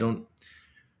things, I don't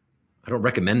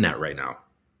recommend that right now.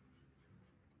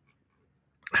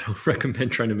 I don't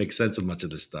recommend trying to make sense of much of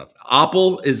this stuff.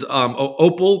 Opal is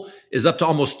up to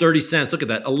almost 30 cents. Look at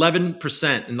that,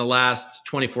 11% in the last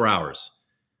 24 hours.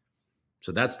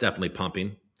 So that's definitely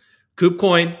pumping.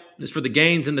 KoopCoin is for the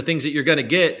gains, and the things that you're going to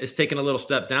get is taking a little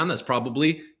step down. That's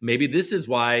maybe this is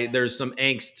why there's some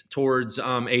angst towards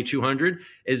A200,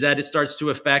 is that it starts to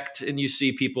affect, and you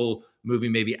see people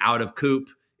moving maybe out of Coop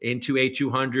into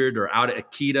A200 or out of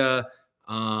Akita,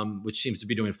 which seems to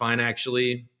be doing fine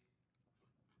actually.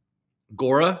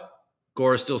 GORA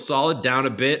still solid, down a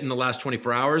bit in the last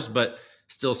 24 hours, but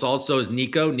still solid. So is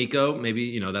Nico.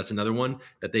 Maybe, that's another one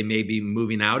that they may be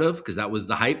moving out of, because that was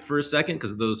the hype for a second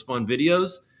because of those fun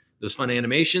videos, those fun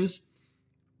animations.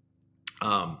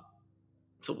 So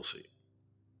we'll see.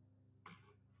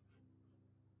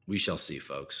 We shall see,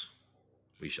 folks.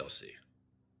 We shall see.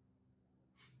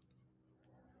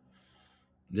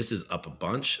 This is up a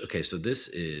bunch. Okay, so this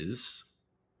is...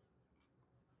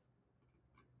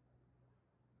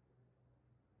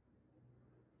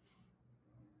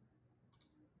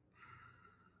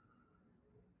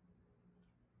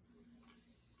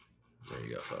 There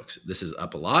you go, folks. This is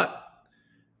up a lot.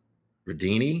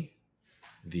 Redini,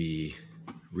 the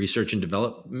Research and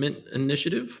Development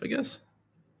Initiative, I guess.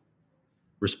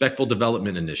 Respectful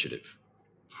Development Initiative.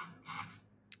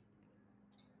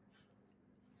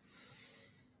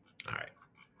 All right.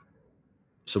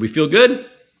 So we feel good.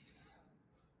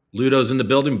 Ludo's in the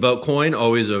building. Votecoin,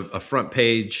 always a front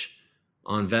page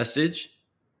on Vestige.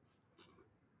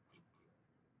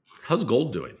 How's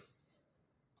gold doing?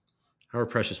 How are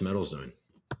precious metals doing?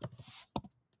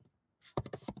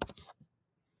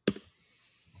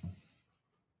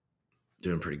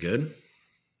 doing pretty good.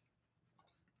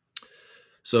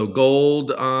 So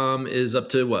gold is up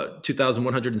to what?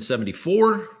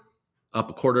 2,174,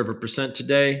 up 1/4%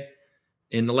 today.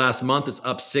 In the last month, it's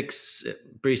up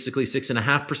basically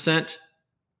 6.5%.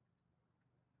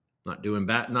 Not doing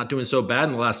bad, not doing so bad.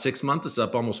 In the last 6 months, it's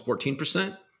up almost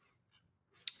 14%.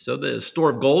 So the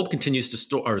store of gold continues to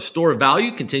store, or store of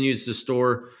value continues to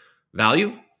store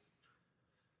value.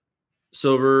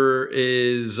 Silver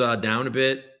is down a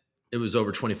bit. It was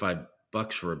over $25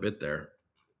 for a bit there.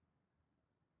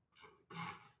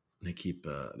 They keep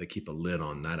a lid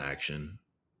on that action.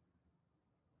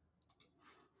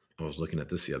 I was looking at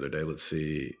this the other day. Let's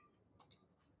see.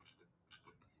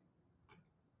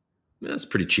 That's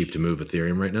pretty cheap to move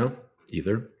Ethereum right now,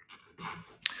 either.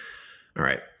 All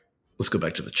right, let's go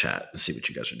back to the chat and see what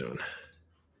you guys are doing.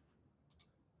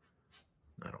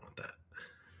 I don't want that.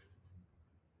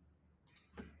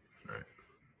 All right.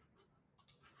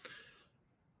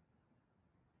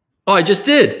 Oh, I just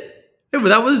did. Yeah, but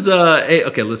that was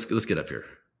okay. Let's get up here.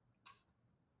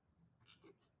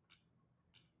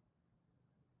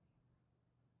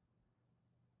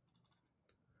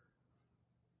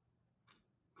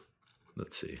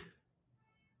 Let's see.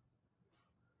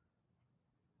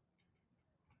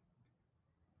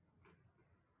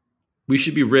 We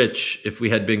should be rich if we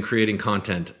had been creating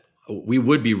content. We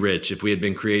would be rich if we had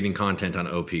been creating content on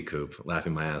OP-Coop.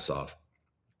 Laughing my ass off.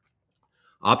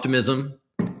 Optimism.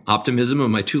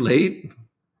 Am I too late?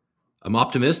 I'm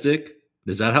optimistic.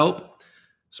 Does that help?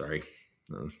 Sorry.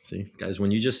 See, guys,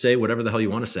 when you just say whatever the hell you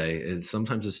want to say,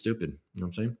 sometimes it's stupid. You know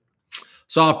what I'm saying?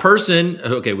 Saw a person.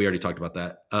 Okay, we already talked about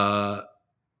that.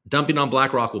 Dumping on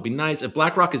BlackRock will be nice. If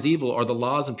BlackRock is evil, are the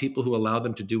laws and people who allow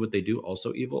them to do what they do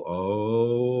also evil?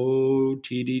 Oh,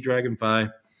 TD Dragonfly. I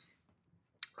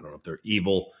don't know if they're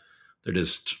evil. They're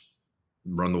just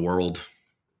run the world.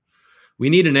 We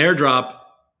need an airdrop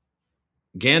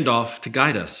Gandalf to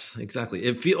guide us. Exactly.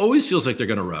 It always feels like they're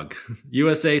going to rug.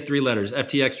 USA, 3 letters.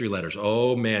 FTX, 3 letters.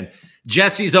 Oh, man.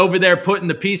 Jesse's over there putting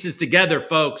the pieces together,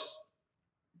 folks.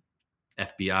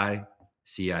 FBI,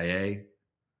 CIA,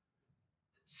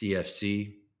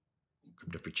 CFC,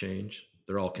 Crypto for Change.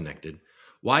 They're all connected.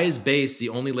 Why is Base the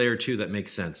only layer 2 that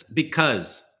makes sense?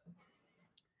 Because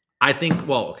I think,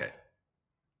 well, okay.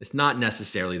 It's not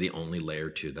necessarily the only layer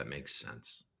 2 that makes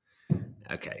sense.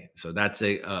 Okay, so that's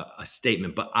a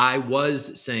statement. But I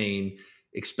was saying,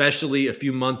 especially a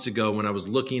few months ago when I was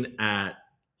looking at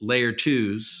layer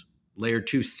 2s, layer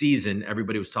 2 season,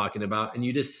 everybody was talking about, and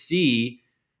you just see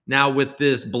now with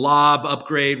this blob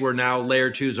upgrade where now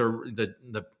layer 2s are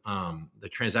the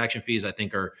transaction fees, I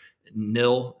think, are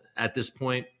nil at this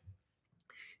point.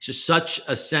 It's just such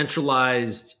a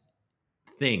centralized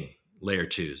thing, layer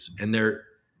 2s, and there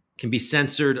can be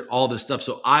censored, all this stuff.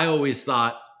 So I always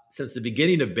thought, since the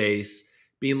beginning of Base,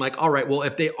 being like, all right, well,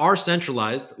 if they are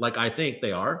centralized, like I think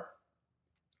they are,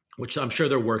 which I'm sure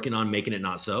they're working on making it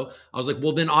not so, I was like,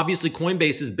 well, then obviously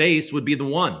Coinbase's Base would be the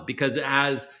one, because it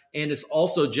has, and it's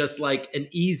also just like an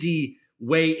easy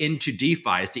way into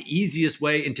DeFi. It's the easiest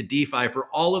way into DeFi for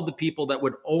all of the people that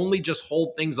would only just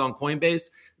hold things on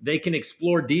Coinbase. They can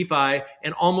explore DeFi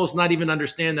and almost not even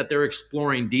understand that they're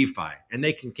exploring DeFi, and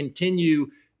they can continue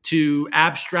to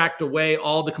abstract away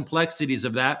all the complexities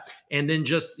of that. And then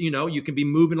just, you can be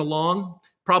moving along.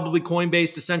 Probably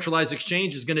Coinbase, the centralized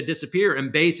exchange, is going to disappear,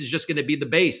 and Base is just going to be the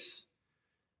base.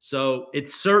 So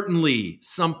it's certainly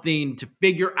something to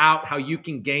figure out how you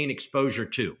can gain exposure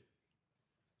to,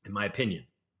 in my opinion,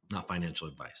 not financial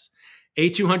advice.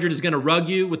 A200 is going to rug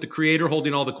you with the creator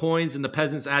holding all the coins and the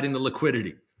peasants adding the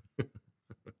liquidity.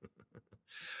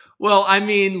 Well, I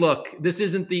mean, look, this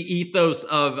isn't the ethos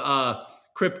of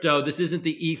crypto. This isn't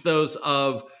the ethos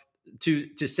of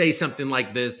to say something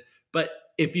like this. But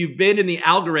if you've been in the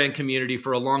Algorand community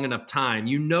for a long enough time,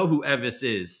 you know who Evis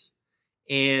is,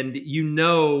 and you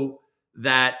know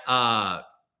that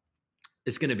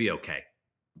it's going to be okay.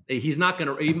 He's not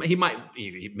going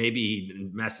to. Maybe he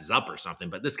messes up or something,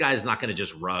 but this guy is not going to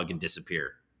just rug and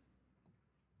disappear.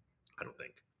 I don't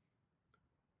think.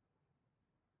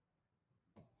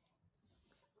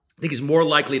 I think he's more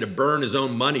likely to burn his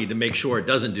own money to make sure it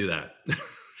doesn't do that.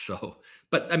 So,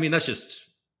 but I mean, that's just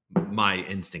my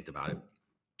instinct about it,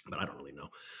 but I don't really know.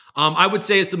 I would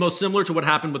say it's the most similar to what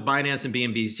happened with Binance and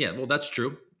BNBs. Yeah, well, that's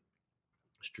true.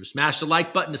 It's true. Smash the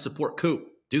like button to support Coop.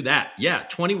 Do that. Yeah,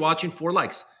 20 watching, 4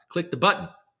 likes. Click the button.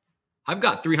 I've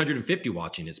got 350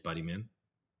 watching this, buddy, man.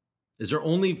 Is there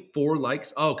only 4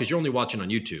 likes? Oh, because you're only watching on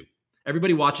YouTube.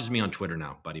 Everybody watches me on Twitter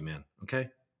now, buddy, man. Okay?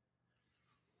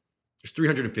 There's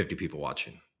 350 people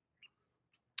watching.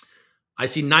 I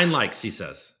see 9 likes, he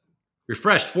says.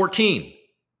 Refreshed, 14.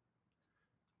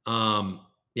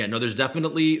 Yeah, no, there's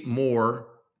definitely more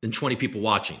than 20 people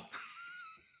watching.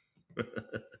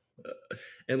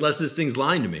 Unless this thing's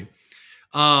lying to me.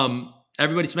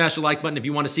 Everybody smash the like button if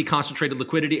you want to see concentrated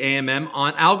liquidity AMM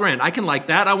on Algorand. I can like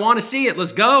that. I want to see it.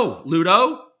 Let's go,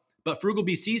 Ludo. But Frugal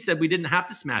BC said we didn't have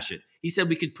to smash it. He said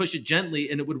we could push it gently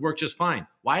and it would work just fine.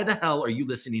 Why the hell are you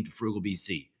listening to Frugal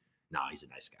BC? No, he's a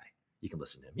nice guy. You can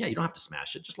listen to him. Yeah, you don't have to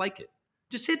smash it. Just like it.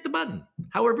 Just hit the button.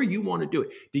 However you want to do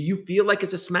it. Do you feel like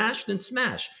it's a smash? Then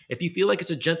smash. If you feel like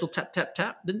it's a gentle tap, tap,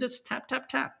 tap, then just tap, tap,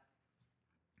 tap.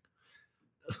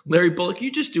 Larry Bullock,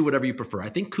 you just do whatever you prefer. I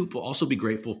think Coop will also be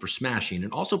grateful for smashing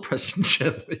and also pressing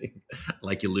gently.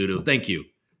 Like you, Ludo. Thank you.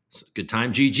 Good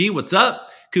time. GG, what's up?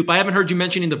 Coop, I haven't heard you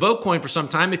mentioning the vote coin for some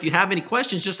time. If you have any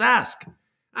questions, just ask.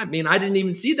 I mean, I didn't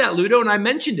even see that, Ludo, and I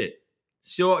mentioned it.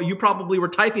 So you probably were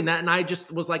typing that, and I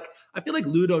just was like, I feel like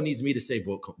Ludo needs me to say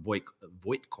vote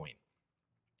coin.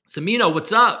 Samino,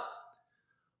 what's up?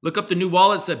 Look up the new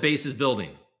wallets that Base is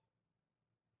building.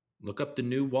 Look up the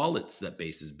new wallets that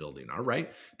Base is building. All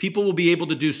right. People will be able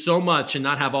to do so much and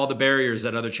not have all the barriers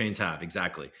that other chains have.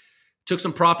 Exactly. Took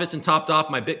some profits and topped off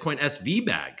my Bitcoin SV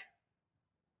bag.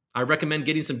 I recommend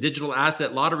getting some digital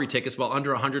asset lottery tickets while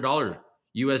under $100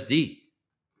 USD.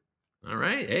 All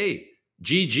right. Hey,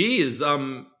 GG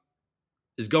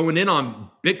is going in on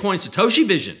Bitcoin Satoshi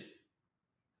Vision.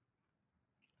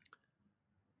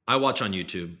 I watch on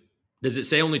YouTube. Does it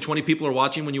say only 20 people are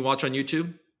watching when you watch on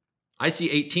YouTube? I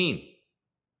see 18.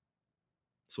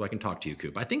 So I can talk to you,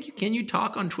 Coop. I think can you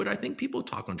talk on Twitter? I think people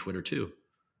talk on Twitter too.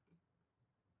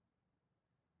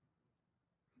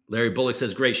 Larry Bullock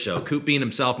says, great show. Coop being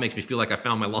himself makes me feel like I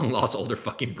found my long lost older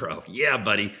fucking bro. Yeah,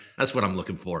 buddy. That's what I'm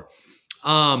looking for.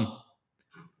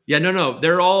 Yeah, no.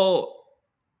 They're all,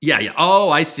 yeah.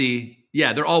 Oh, I see.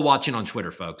 Yeah, they're all watching on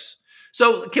Twitter, folks.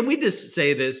 So can we just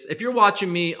say this? If you're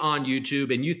watching me on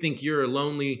YouTube and you think you're a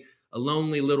lonely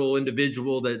little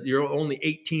individual, that you're only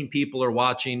 18 people are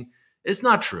watching, it's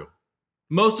not true.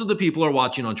 Most of the people are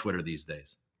watching on Twitter these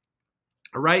days.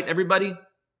 All right, everybody?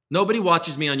 Nobody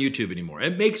watches me on YouTube anymore.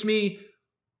 It makes me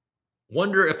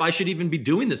wonder if I should even be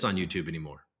doing this on YouTube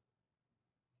anymore.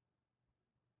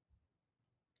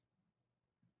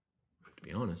 To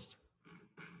be honest.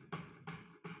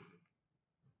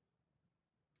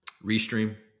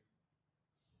 Restream.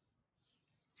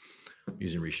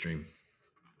 Using Restream.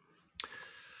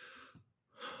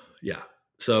 Yeah.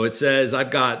 So it says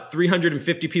I've got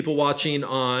 350 people watching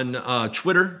on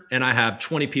Twitter, and I have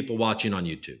 20 people watching on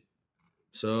YouTube.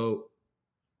 So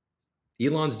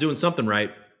Elon's doing something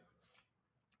right.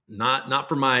 Not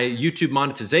for my YouTube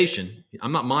monetization.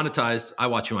 I'm not monetized. I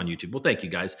watch you on YouTube. Well, thank you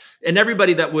guys. And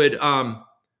everybody that would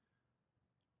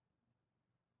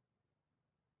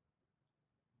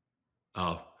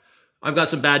I've got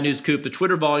some bad news, Coop. The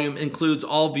Twitter volume includes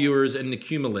all viewers and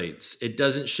accumulates. It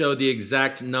doesn't show the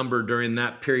exact number during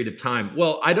that period of time.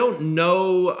 Well, I don't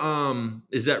know.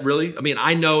 Is that really? I mean,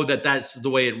 I know that that's the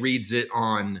way it reads it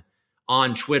on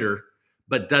Twitter.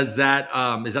 But does that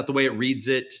is that the way it reads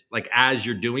it, like as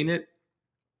you're doing it?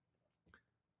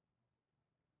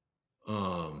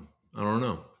 I don't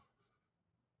know.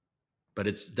 But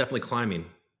it's definitely climbing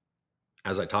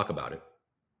as I talk about it.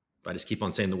 If I just keep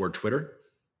on saying the word Twitter.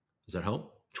 Does that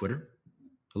help? Twitter?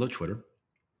 Hello, Twitter.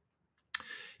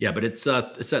 Yeah, but it's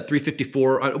at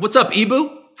 354. What's up,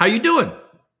 Ibu? How you doing?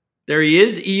 There he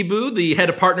is, Ibu, the head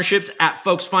of partnerships at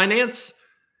Folks Finance.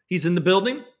 He's in the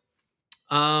building.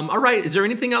 All right. Is there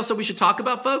anything else that we should talk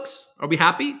about, folks? Are we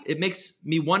happy? It makes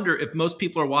me wonder if most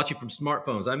people are watching from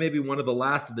smartphones. I may be one of the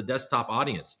last of the desktop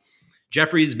audience.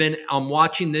 Jeffrey's been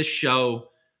watching this show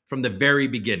from the very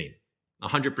beginning,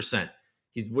 100%.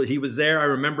 He was there. I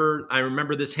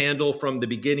remember this handle from the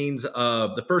beginnings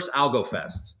of the first Algo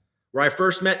Fest, where I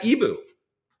first met Ibu,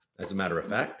 as a matter of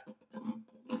fact.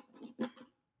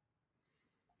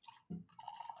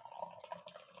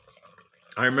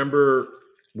 I remember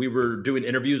we were doing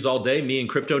interviews all day, me and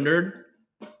Crypto Nerd,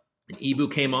 and Ibu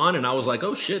came on, and I was like,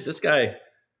 oh shit, this guy's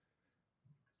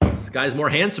more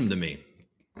handsome than me.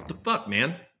 What the fuck,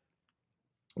 man?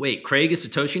 Wait, Craig is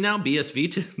Satoshi now?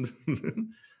 BSV too?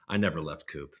 I never left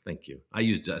Coop. Thank you. I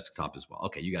use desktop as well.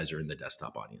 Okay, you guys are in the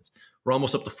desktop audience. We're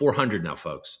almost up to 400 now,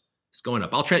 folks. It's going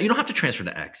up. You don't have to transfer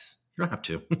to X. You don't have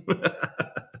to.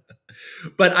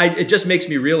 But it just makes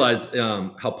me realize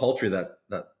how paltry that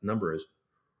number is.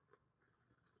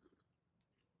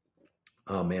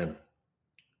 Oh, man.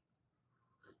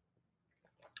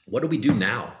 What do we do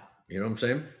now? You know what I'm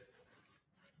saying?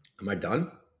 Am I done?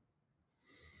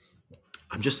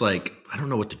 I'm just like, I don't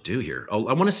know what to do here. Oh,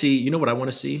 I want to see, you know what I want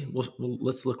to see?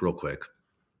 Let's look real quick.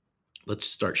 Let's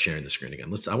start sharing the screen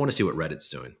again. I want to see what Reddit's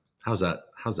doing. How's that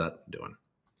doing?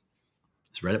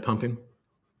 Is Reddit pumping?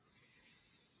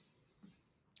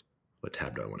 What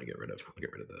tab do I want to get rid of? I'll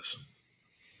get rid of this.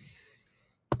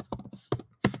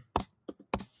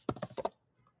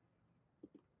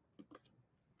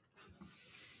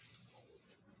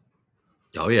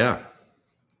 Oh, yeah.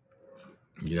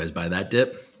 You guys buy that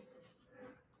dip?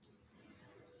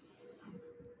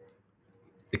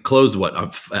 It closed what?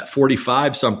 At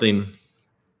 45 something.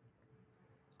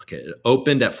 Okay, it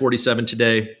opened at 47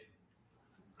 today,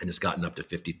 and it's gotten up to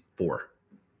 54.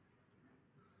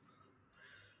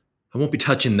 I won't be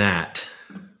touching that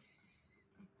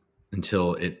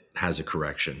until it has a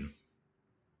correction.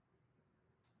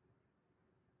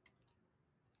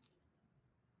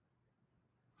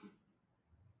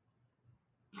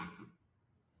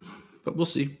 But we'll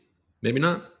see. Maybe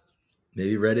not.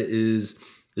 Maybe Reddit is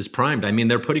primed. I mean,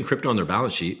 they're putting crypto on their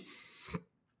balance sheet.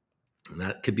 And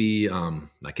that could be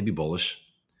bullish.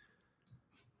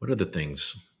 What are the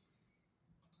things?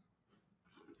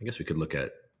 I guess we could look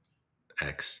at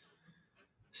X,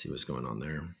 see what's going on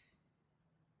there.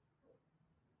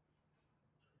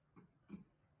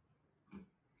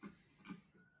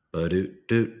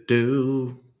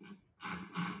 Ba-do-do-do.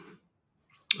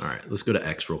 All right, let's go to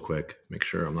X real quick. Make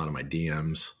sure I'm not in my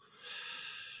DMs.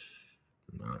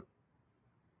 I'm not.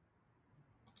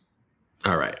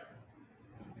 All right.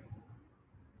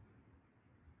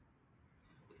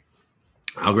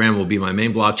 Algorand will be my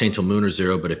main blockchain till moon or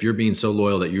zero, but if you're being so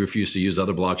loyal that you refuse to use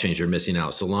other blockchains, you're missing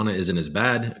out. Solana isn't as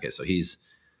bad. Okay, so he's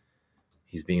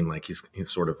being like, he's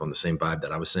sort of on the same vibe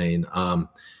that I was saying.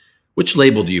 Which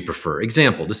label do you prefer?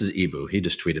 Example, this is Ibu. He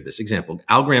just tweeted this. Example,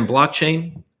 Algorand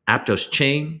blockchain, Aptos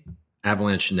chain,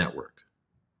 Avalanche network.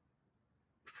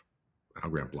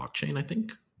 Algorand blockchain, I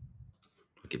think.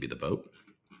 I'll give you the vote.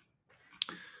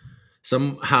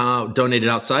 Somehow donated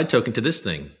outside token to this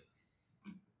thing.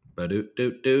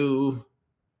 Ba-do-do-do.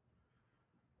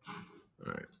 All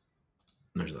right.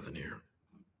 There's nothing here.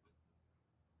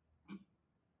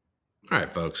 All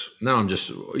right, folks. Now I'm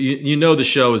just, you know the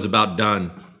show is about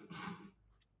done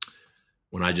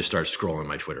when I just start scrolling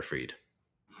my Twitter feed.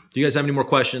 Do you guys have any more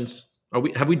questions?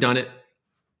 Have we done it?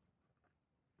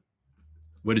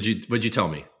 What did you tell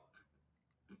me?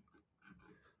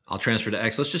 I'll transfer to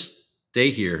X. Let's just stay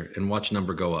here and watch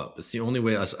number go up. It's the only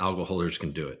way us algo holders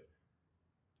can do it.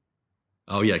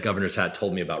 Oh yeah, Governor's hat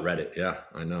told me about Reddit. Yeah,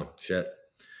 I know. Shit.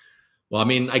 Well, I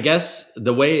mean, I guess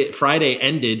the way Friday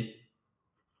ended,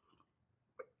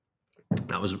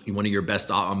 that was one of your best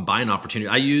buying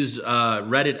opportunities. I use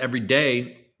Reddit every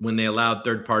day when they allowed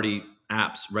third-party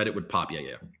apps. Reddit would pop.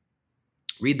 Yeah.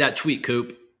 Read that tweet,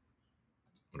 Coop.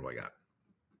 What do I got?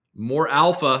 More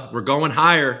alpha. We're going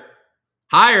higher.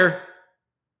 Higher.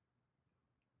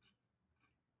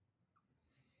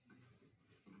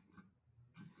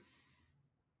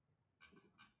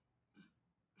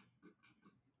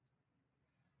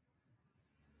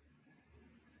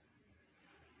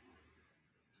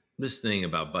 This thing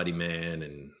about Buddy Man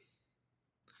and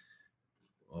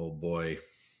oh boy.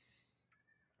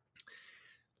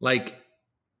 Like,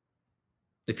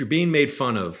 if you're being made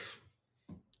fun of,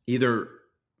 either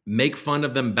make fun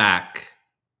of them back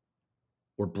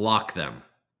or block them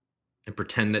and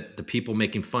pretend that the people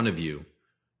making fun of you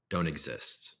don't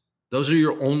exist. Those are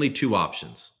your only two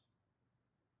options.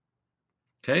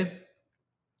 Okay?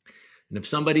 And if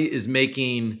somebody is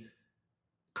making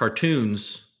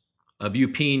cartoons of you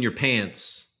peeing your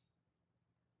pants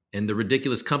and the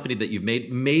ridiculous company that you've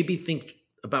made, maybe think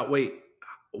about, wait,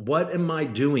 what am I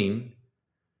doing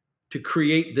to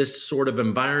create this sort of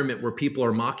environment where people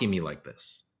are mocking me like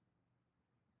this?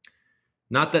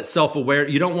 Not that self-aware,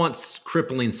 you don't want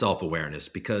crippling self-awareness,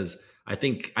 because I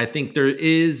think there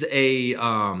is a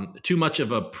too much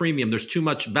of a premium. There's too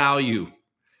much value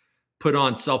put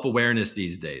on self-awareness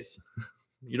these days.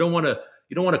 You don't want to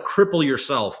cripple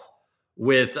yourself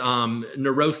with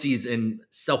neuroses and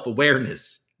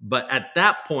self-awareness. But at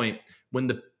that point, when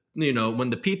the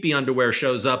pee-pee underwear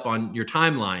shows up on your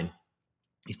timeline,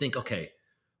 you think, okay,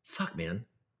 fuck, man.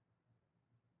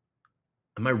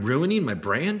 Am I ruining my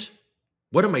brand?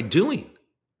 What am I doing?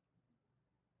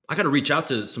 I got to reach out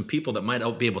to some people that might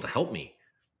be able to help me.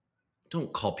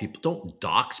 Don't call people, don't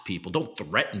dox people, don't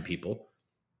threaten people.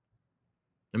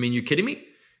 I mean, you kidding me?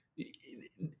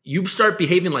 You start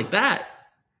behaving like that,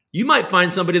 you might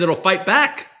find somebody that'll fight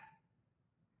back.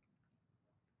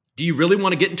 Do you really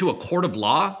want to get into a court of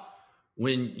law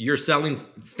when you're selling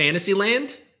fantasy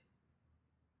land?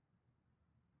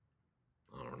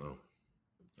 I don't know.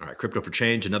 All right, Crypto for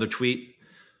Change, another tweet.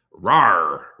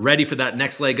 Rawr, ready for that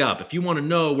next leg up. If you want to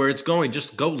know where it's going,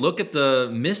 just go look at the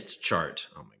mist chart.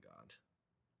 Oh my God.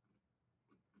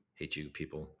 Hate you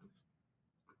people.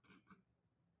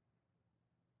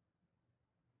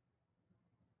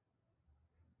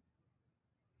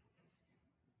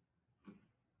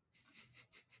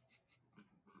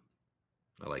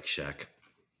 I like Shaq.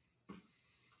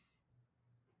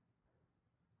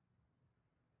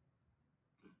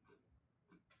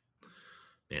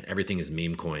 Man, everything is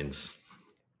meme coins.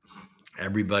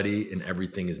 Everybody and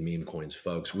everything is meme coins,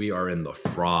 folks. We are in the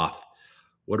froth.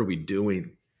 What are we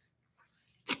doing?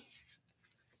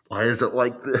 Why is it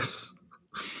like this?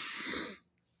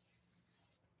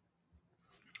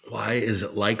 Why is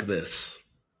it like this?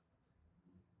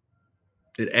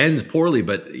 It ends poorly,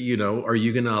 but you know, are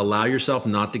you going to allow yourself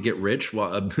not to get rich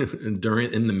while in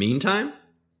the meantime?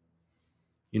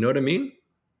 You know what I mean?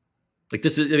 Like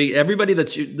this is, I mean, everybody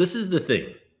this is the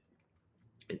thing.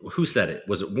 Who said it?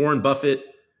 Was it Warren Buffett?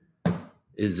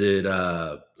 Is it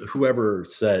whoever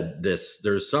said this?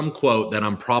 There's some quote that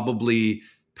I'm probably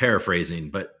paraphrasing,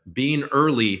 but being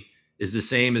early is the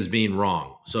same as being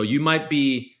wrong. So you might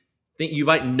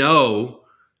know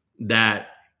that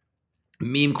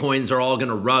meme coins are all going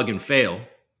to rug and fail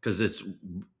because it's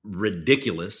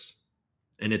ridiculous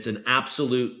and it's an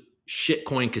absolute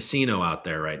shitcoin casino out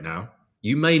there right now.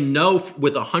 You may know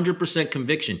with 100%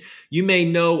 conviction. You may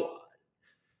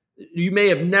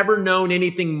have never known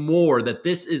anything more that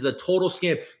this is a total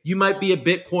scam. You might be a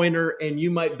Bitcoiner and you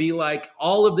might be like,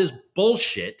 all of this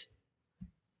bullshit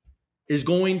is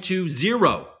going to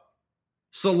zero,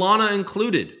 Solana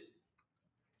included.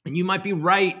 And you might be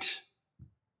right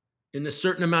in a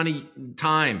certain amount of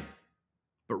time.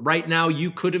 But right now, you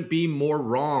couldn't be more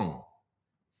wrong.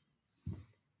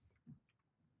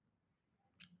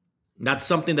 That's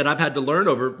something that I've had to learn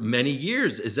over many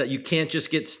years, is that you can't just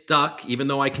get stuck, even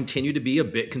though I continue to be a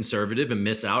bit conservative and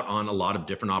miss out on a lot of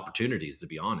different opportunities, to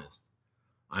be honest.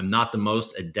 I'm not the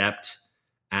most adept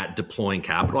at deploying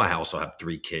capital. I also have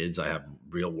 3 kids. I have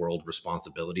real world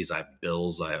responsibilities. I have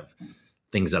bills. I have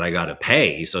things that I got to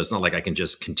pay. So it's not like I can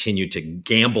just continue to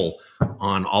gamble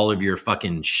on all of your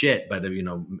fucking shit. But, you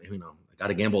know, I got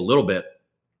to gamble a little bit,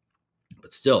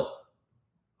 but still.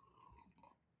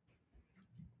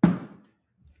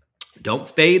 Don't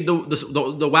fade the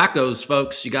wackos,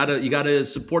 folks. You gotta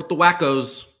support the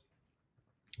wackos.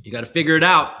 You gotta figure it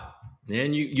out.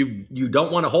 And you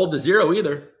don't want to hold to zero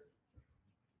either.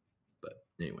 But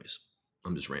anyways,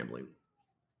 I'm just rambling.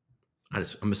 I'm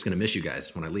just gonna miss you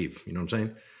guys when I leave. You know what I'm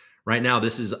saying? Right now,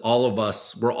 this is all of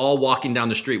us. We're all walking down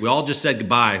the street. We all just said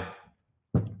goodbye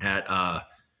at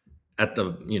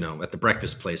the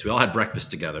breakfast place. We all had breakfast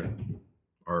together,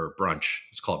 or brunch.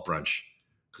 Let's call it brunch,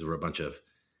 because we're a bunch of.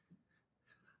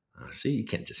 See, you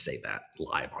can't just say that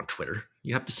live on Twitter.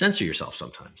 You have to censor yourself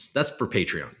sometimes. That's for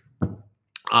Patreon.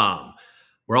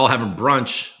 We're all having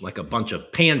brunch like a bunch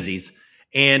of pansies,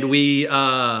 and we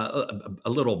a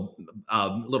little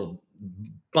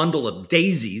bundle of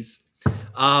daisies.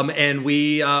 And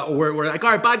we're like,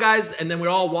 all right, bye guys. And then we're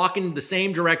all walking the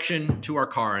same direction to our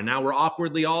car. And now we're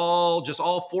awkwardly all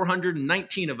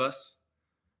 419 of us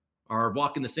are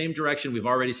walking the same direction. We've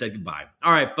already said goodbye.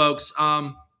 All right, folks.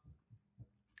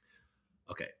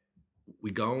 Okay, we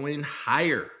going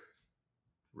higher.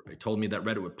 He told me that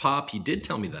Reddit would pop. He did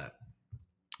tell me that.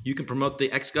 You can promote the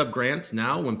XGov grants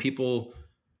now when people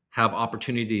have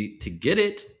opportunity to get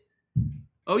it.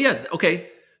 Oh yeah, okay.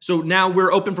 So now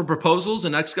we're open for proposals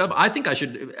in XGov. I think I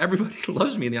should, everybody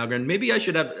loves me in the Algorand. Maybe I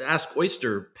should have asked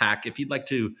Oyster Pack if he'd like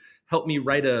to help me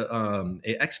write a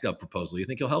XGov proposal. You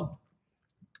think he'll help?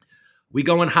 We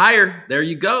going higher. There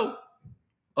you go.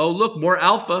 Oh, look, more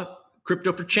alpha.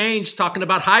 Crypto for Change talking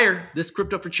about higher. This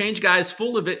Crypto for Change guy is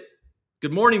full of it.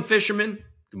 Good morning, Fisherman.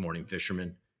 Good morning,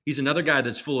 Fisherman. He's another guy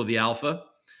that's full of the alpha.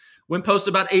 When posts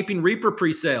about aping Reaper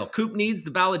presale, Coop needs the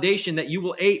validation that you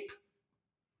will ape.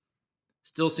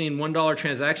 Still seeing $1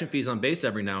 transaction fees on base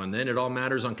every now and then. It all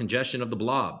matters on congestion of the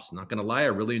blobs. Not going to lie, I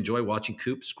really enjoy watching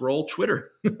Coop scroll Twitter.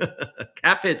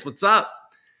 Cap hits, what's up?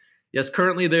 Yes,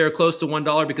 currently they are close to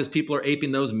 $1 because people are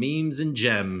aping those memes and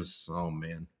gems. Oh,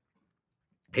 man.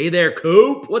 Hey there,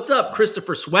 Coop. What's up,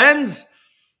 Christopher Swens?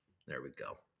 There we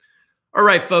go. All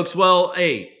right, folks. Well,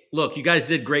 hey, look, you guys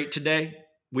did great today.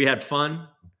 We had fun.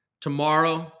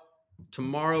 Tomorrow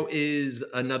is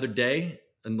another day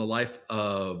in the life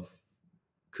of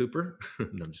Cooper.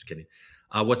 No, I'm just kidding.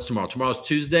 What's tomorrow? Tomorrow's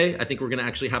Tuesday. I think we're gonna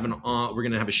actually have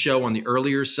a show on the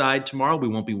earlier side tomorrow. We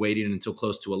won't be waiting until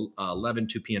close to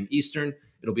 2 p.m. Eastern.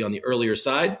 It'll be on the earlier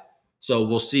side. So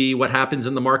we'll see what happens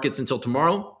in the markets until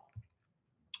tomorrow.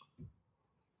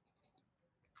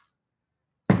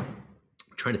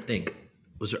 Trying to think,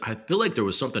 I feel like there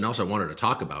was something else I wanted to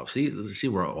talk about. See,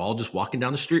 we're all just walking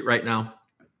down the street right now.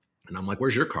 And I'm like,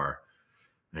 where's your car?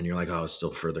 And you're like, oh, it's still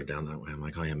further down that way. I'm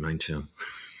like, oh yeah, mine too.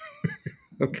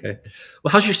 Okay.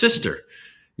 Well, how's your sister?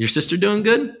 Your sister doing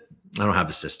good? I don't have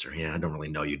a sister. Yeah, I don't really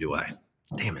know you, do I?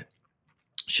 Damn it.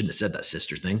 Shouldn't have said that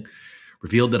sister thing.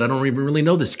 revealed that I don't even really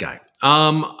know this guy.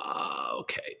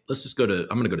 Okay, let's just go to,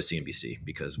 I'm going to go to CNBC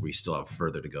because we still have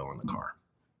further to go on the car.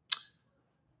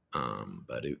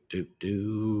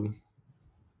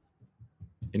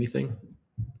 Anything?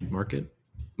 Market.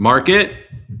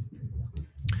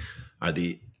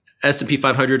 The S&P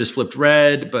 500 is flipped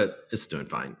red, but it's doing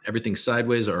fine. Everything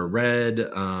sideways are red.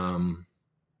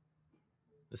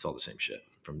 It's all the same shit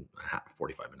from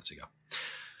 45 minutes ago.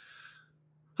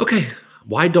 Okay,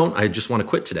 why don't I just want to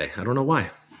quit today? I don't know why.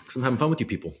 Because I'm having fun with you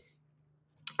people.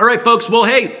 All right, folks. Well,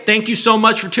 hey, thank you so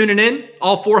much for tuning in.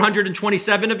 All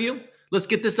 427 of you. Let's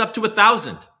get this up to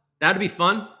 1,000. That'd be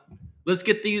fun. Let's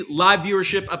get the live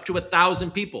viewership up to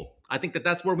 1,000 people. I think that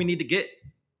that's where we need to get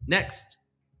next.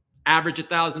 Average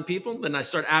 1,000 people. Then I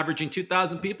start averaging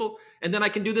 2,000 people. And then I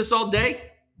can do this all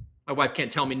day. My wife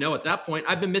can't tell me no at that point.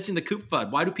 I've been missing the Coop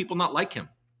FUD. Why do people not like him?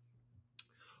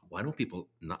 Why do people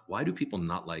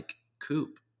not like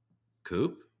Coop?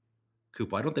 Coop,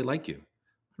 why don't they like you?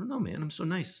 I don't know, man. I'm so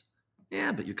nice.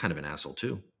 Yeah, but you're kind of an asshole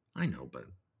too. I know, but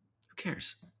who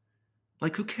cares?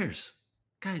 Like, who cares?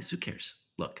 Guys, who cares?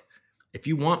 Look, if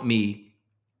you want me,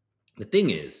 the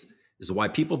thing is why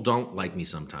people don't like me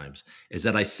sometimes is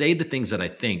that I say the things that I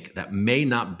think that may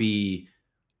not be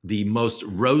the most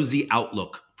rosy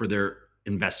outlook for their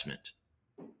investment.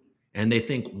 And they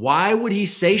think, why would he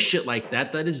say shit like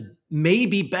that? That is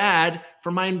maybe bad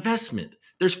for my investment.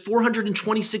 There's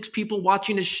 426 people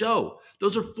watching his show.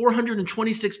 Those are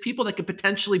 426 people that could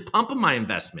potentially pump my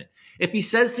investment. If he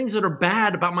says things that are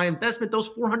bad about my investment, those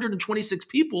 426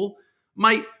 people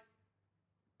might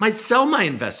sell my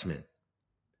investment.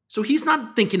 So he's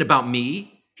not thinking about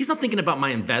me. He's not thinking about my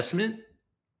investment.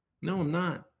 No, I'm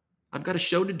not. I've got a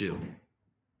show to do.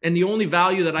 And the only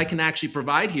value that I can actually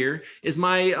provide here is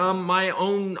my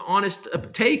own honest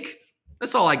take.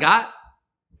 That's all I got.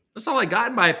 That's all I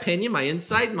got. My opinion, my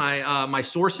insight, my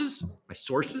sources. My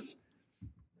sources. You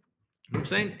know what I'm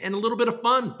saying? And a little bit of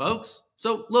fun, folks.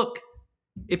 So look,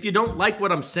 if you don't like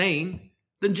what I'm saying,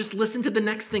 then just listen to the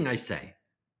next thing I say.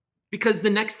 Because the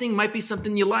next thing might be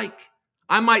something you like.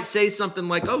 I might say something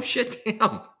like, oh shit,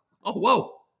 damn. Oh,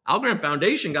 whoa. Algorand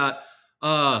Foundation got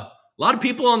a lot of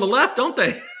people on the left, don't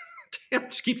they? Damn,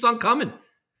 just keeps on coming.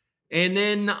 And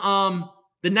then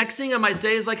the next thing I might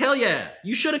say is like, hell yeah,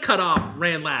 you should have cut off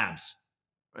Rand Labs.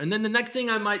 And then the next thing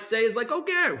I might say is like,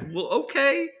 okay, well,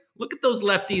 okay. Look at those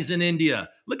lefties in India.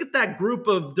 Look at that group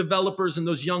of developers and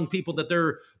those young people that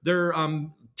they're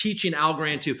teaching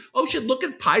Algorand to. Oh shit, look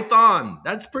at Python.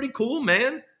 That's pretty cool,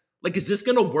 man. Like, is this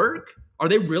going to work? Are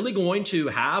they really going to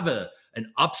have an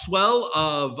upswell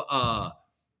of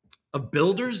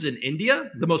builders in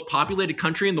India, the most populated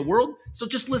country in the world? So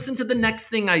just listen to the next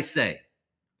thing I say.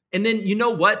 And then, you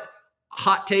know what?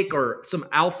 Hot take or some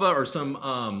alpha or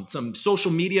some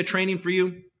social media training for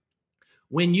you.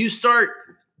 When you start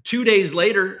 2 days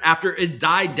later, after it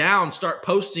died down, start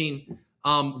posting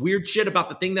weird shit about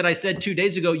the thing that I said 2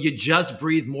 days ago, you just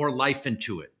breathe more life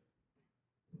into it.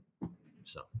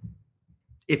 So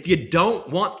if you don't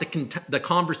want the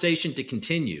conversation to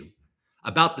continue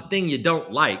about the thing you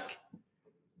don't like,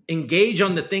 engage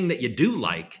on the thing that you do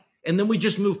like, and then we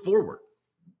just move forward,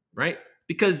 right?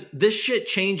 Because this shit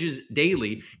changes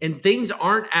daily and things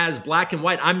aren't as black and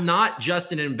white. I'm not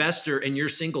just an investor in your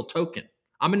single token.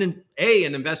 I'm an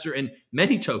investor in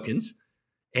many tokens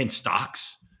and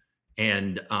stocks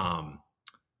and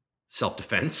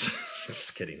self-defense.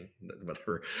 Just kidding,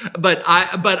 whatever. But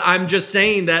I'm just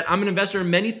saying that I'm an investor in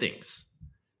many things.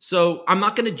 So I'm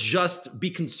not going to just be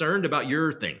concerned about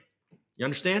your thing. You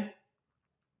understand?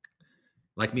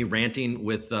 Like me ranting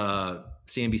with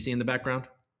CNBC in the background.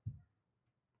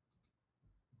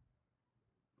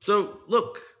 So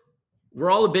look, we're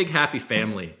all a big happy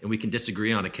family and we can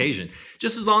disagree on occasion.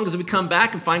 Just as long as we come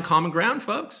back and find common ground,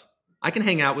 folks. I can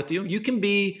hang out with you. You can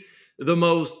be the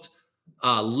most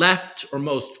left or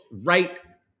most right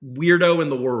weirdo in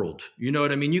the world. You know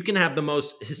what I mean? You can have the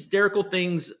most hysterical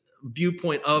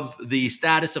viewpoint of the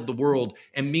status of the world,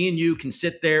 and me and you can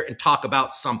sit there and talk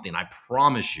about something. I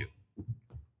promise you.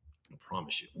 I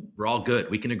promise you. We're all good.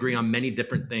 We can agree on many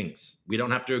different things. We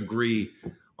don't have to agree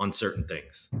on certain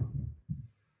things.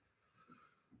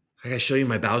 I gotta show you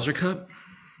my Bowser cup.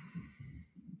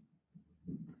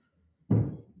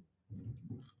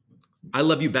 I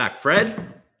love you back,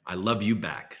 Fred. I love you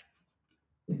back.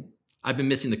 I've been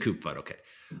missing the Coop FUD. Okay.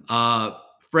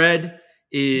 Fred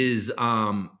is,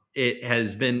 it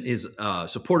has been his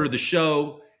supporter of the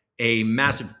show, a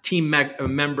massive team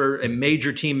member, a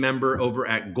major team member over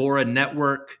at GORA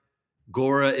NETWORK.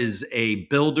 GORA is a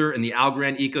builder in the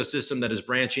Algorand ecosystem that is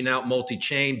branching out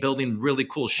multi-chain, building really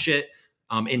cool shit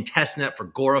in testnet for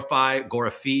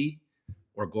GORAFI.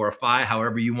 or GORA-Fi,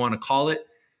 however you want to call it.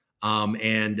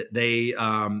 And they've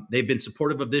been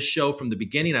supportive of this show from the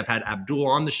beginning. I've had Abdul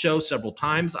on the show several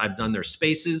times. I've done their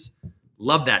spaces.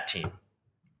 Love that team.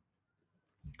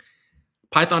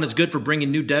 Python is good for bringing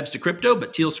new devs to crypto,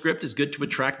 but Teal script is good to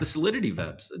attract the Solidity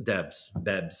devs,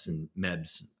 Bebs, and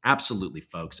Mebs. Absolutely,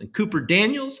 folks. And Cooper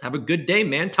Daniels, have a good day,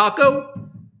 man. Taco,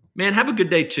 man, have a good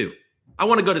day too. I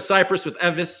want to go to Cyprus with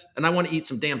Evis, and I want to eat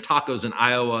some damn tacos in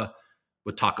Iowa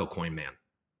with Taco Coin Man.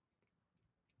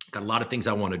 Got a lot of things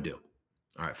I want to do.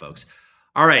 All right, folks.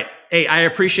 All right. Hey, I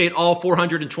appreciate all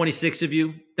 426 of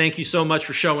you. Thank you so much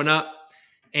for showing up.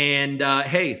 And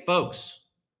hey, folks,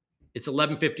 it's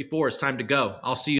 11:54. It's time to go. I'll see you.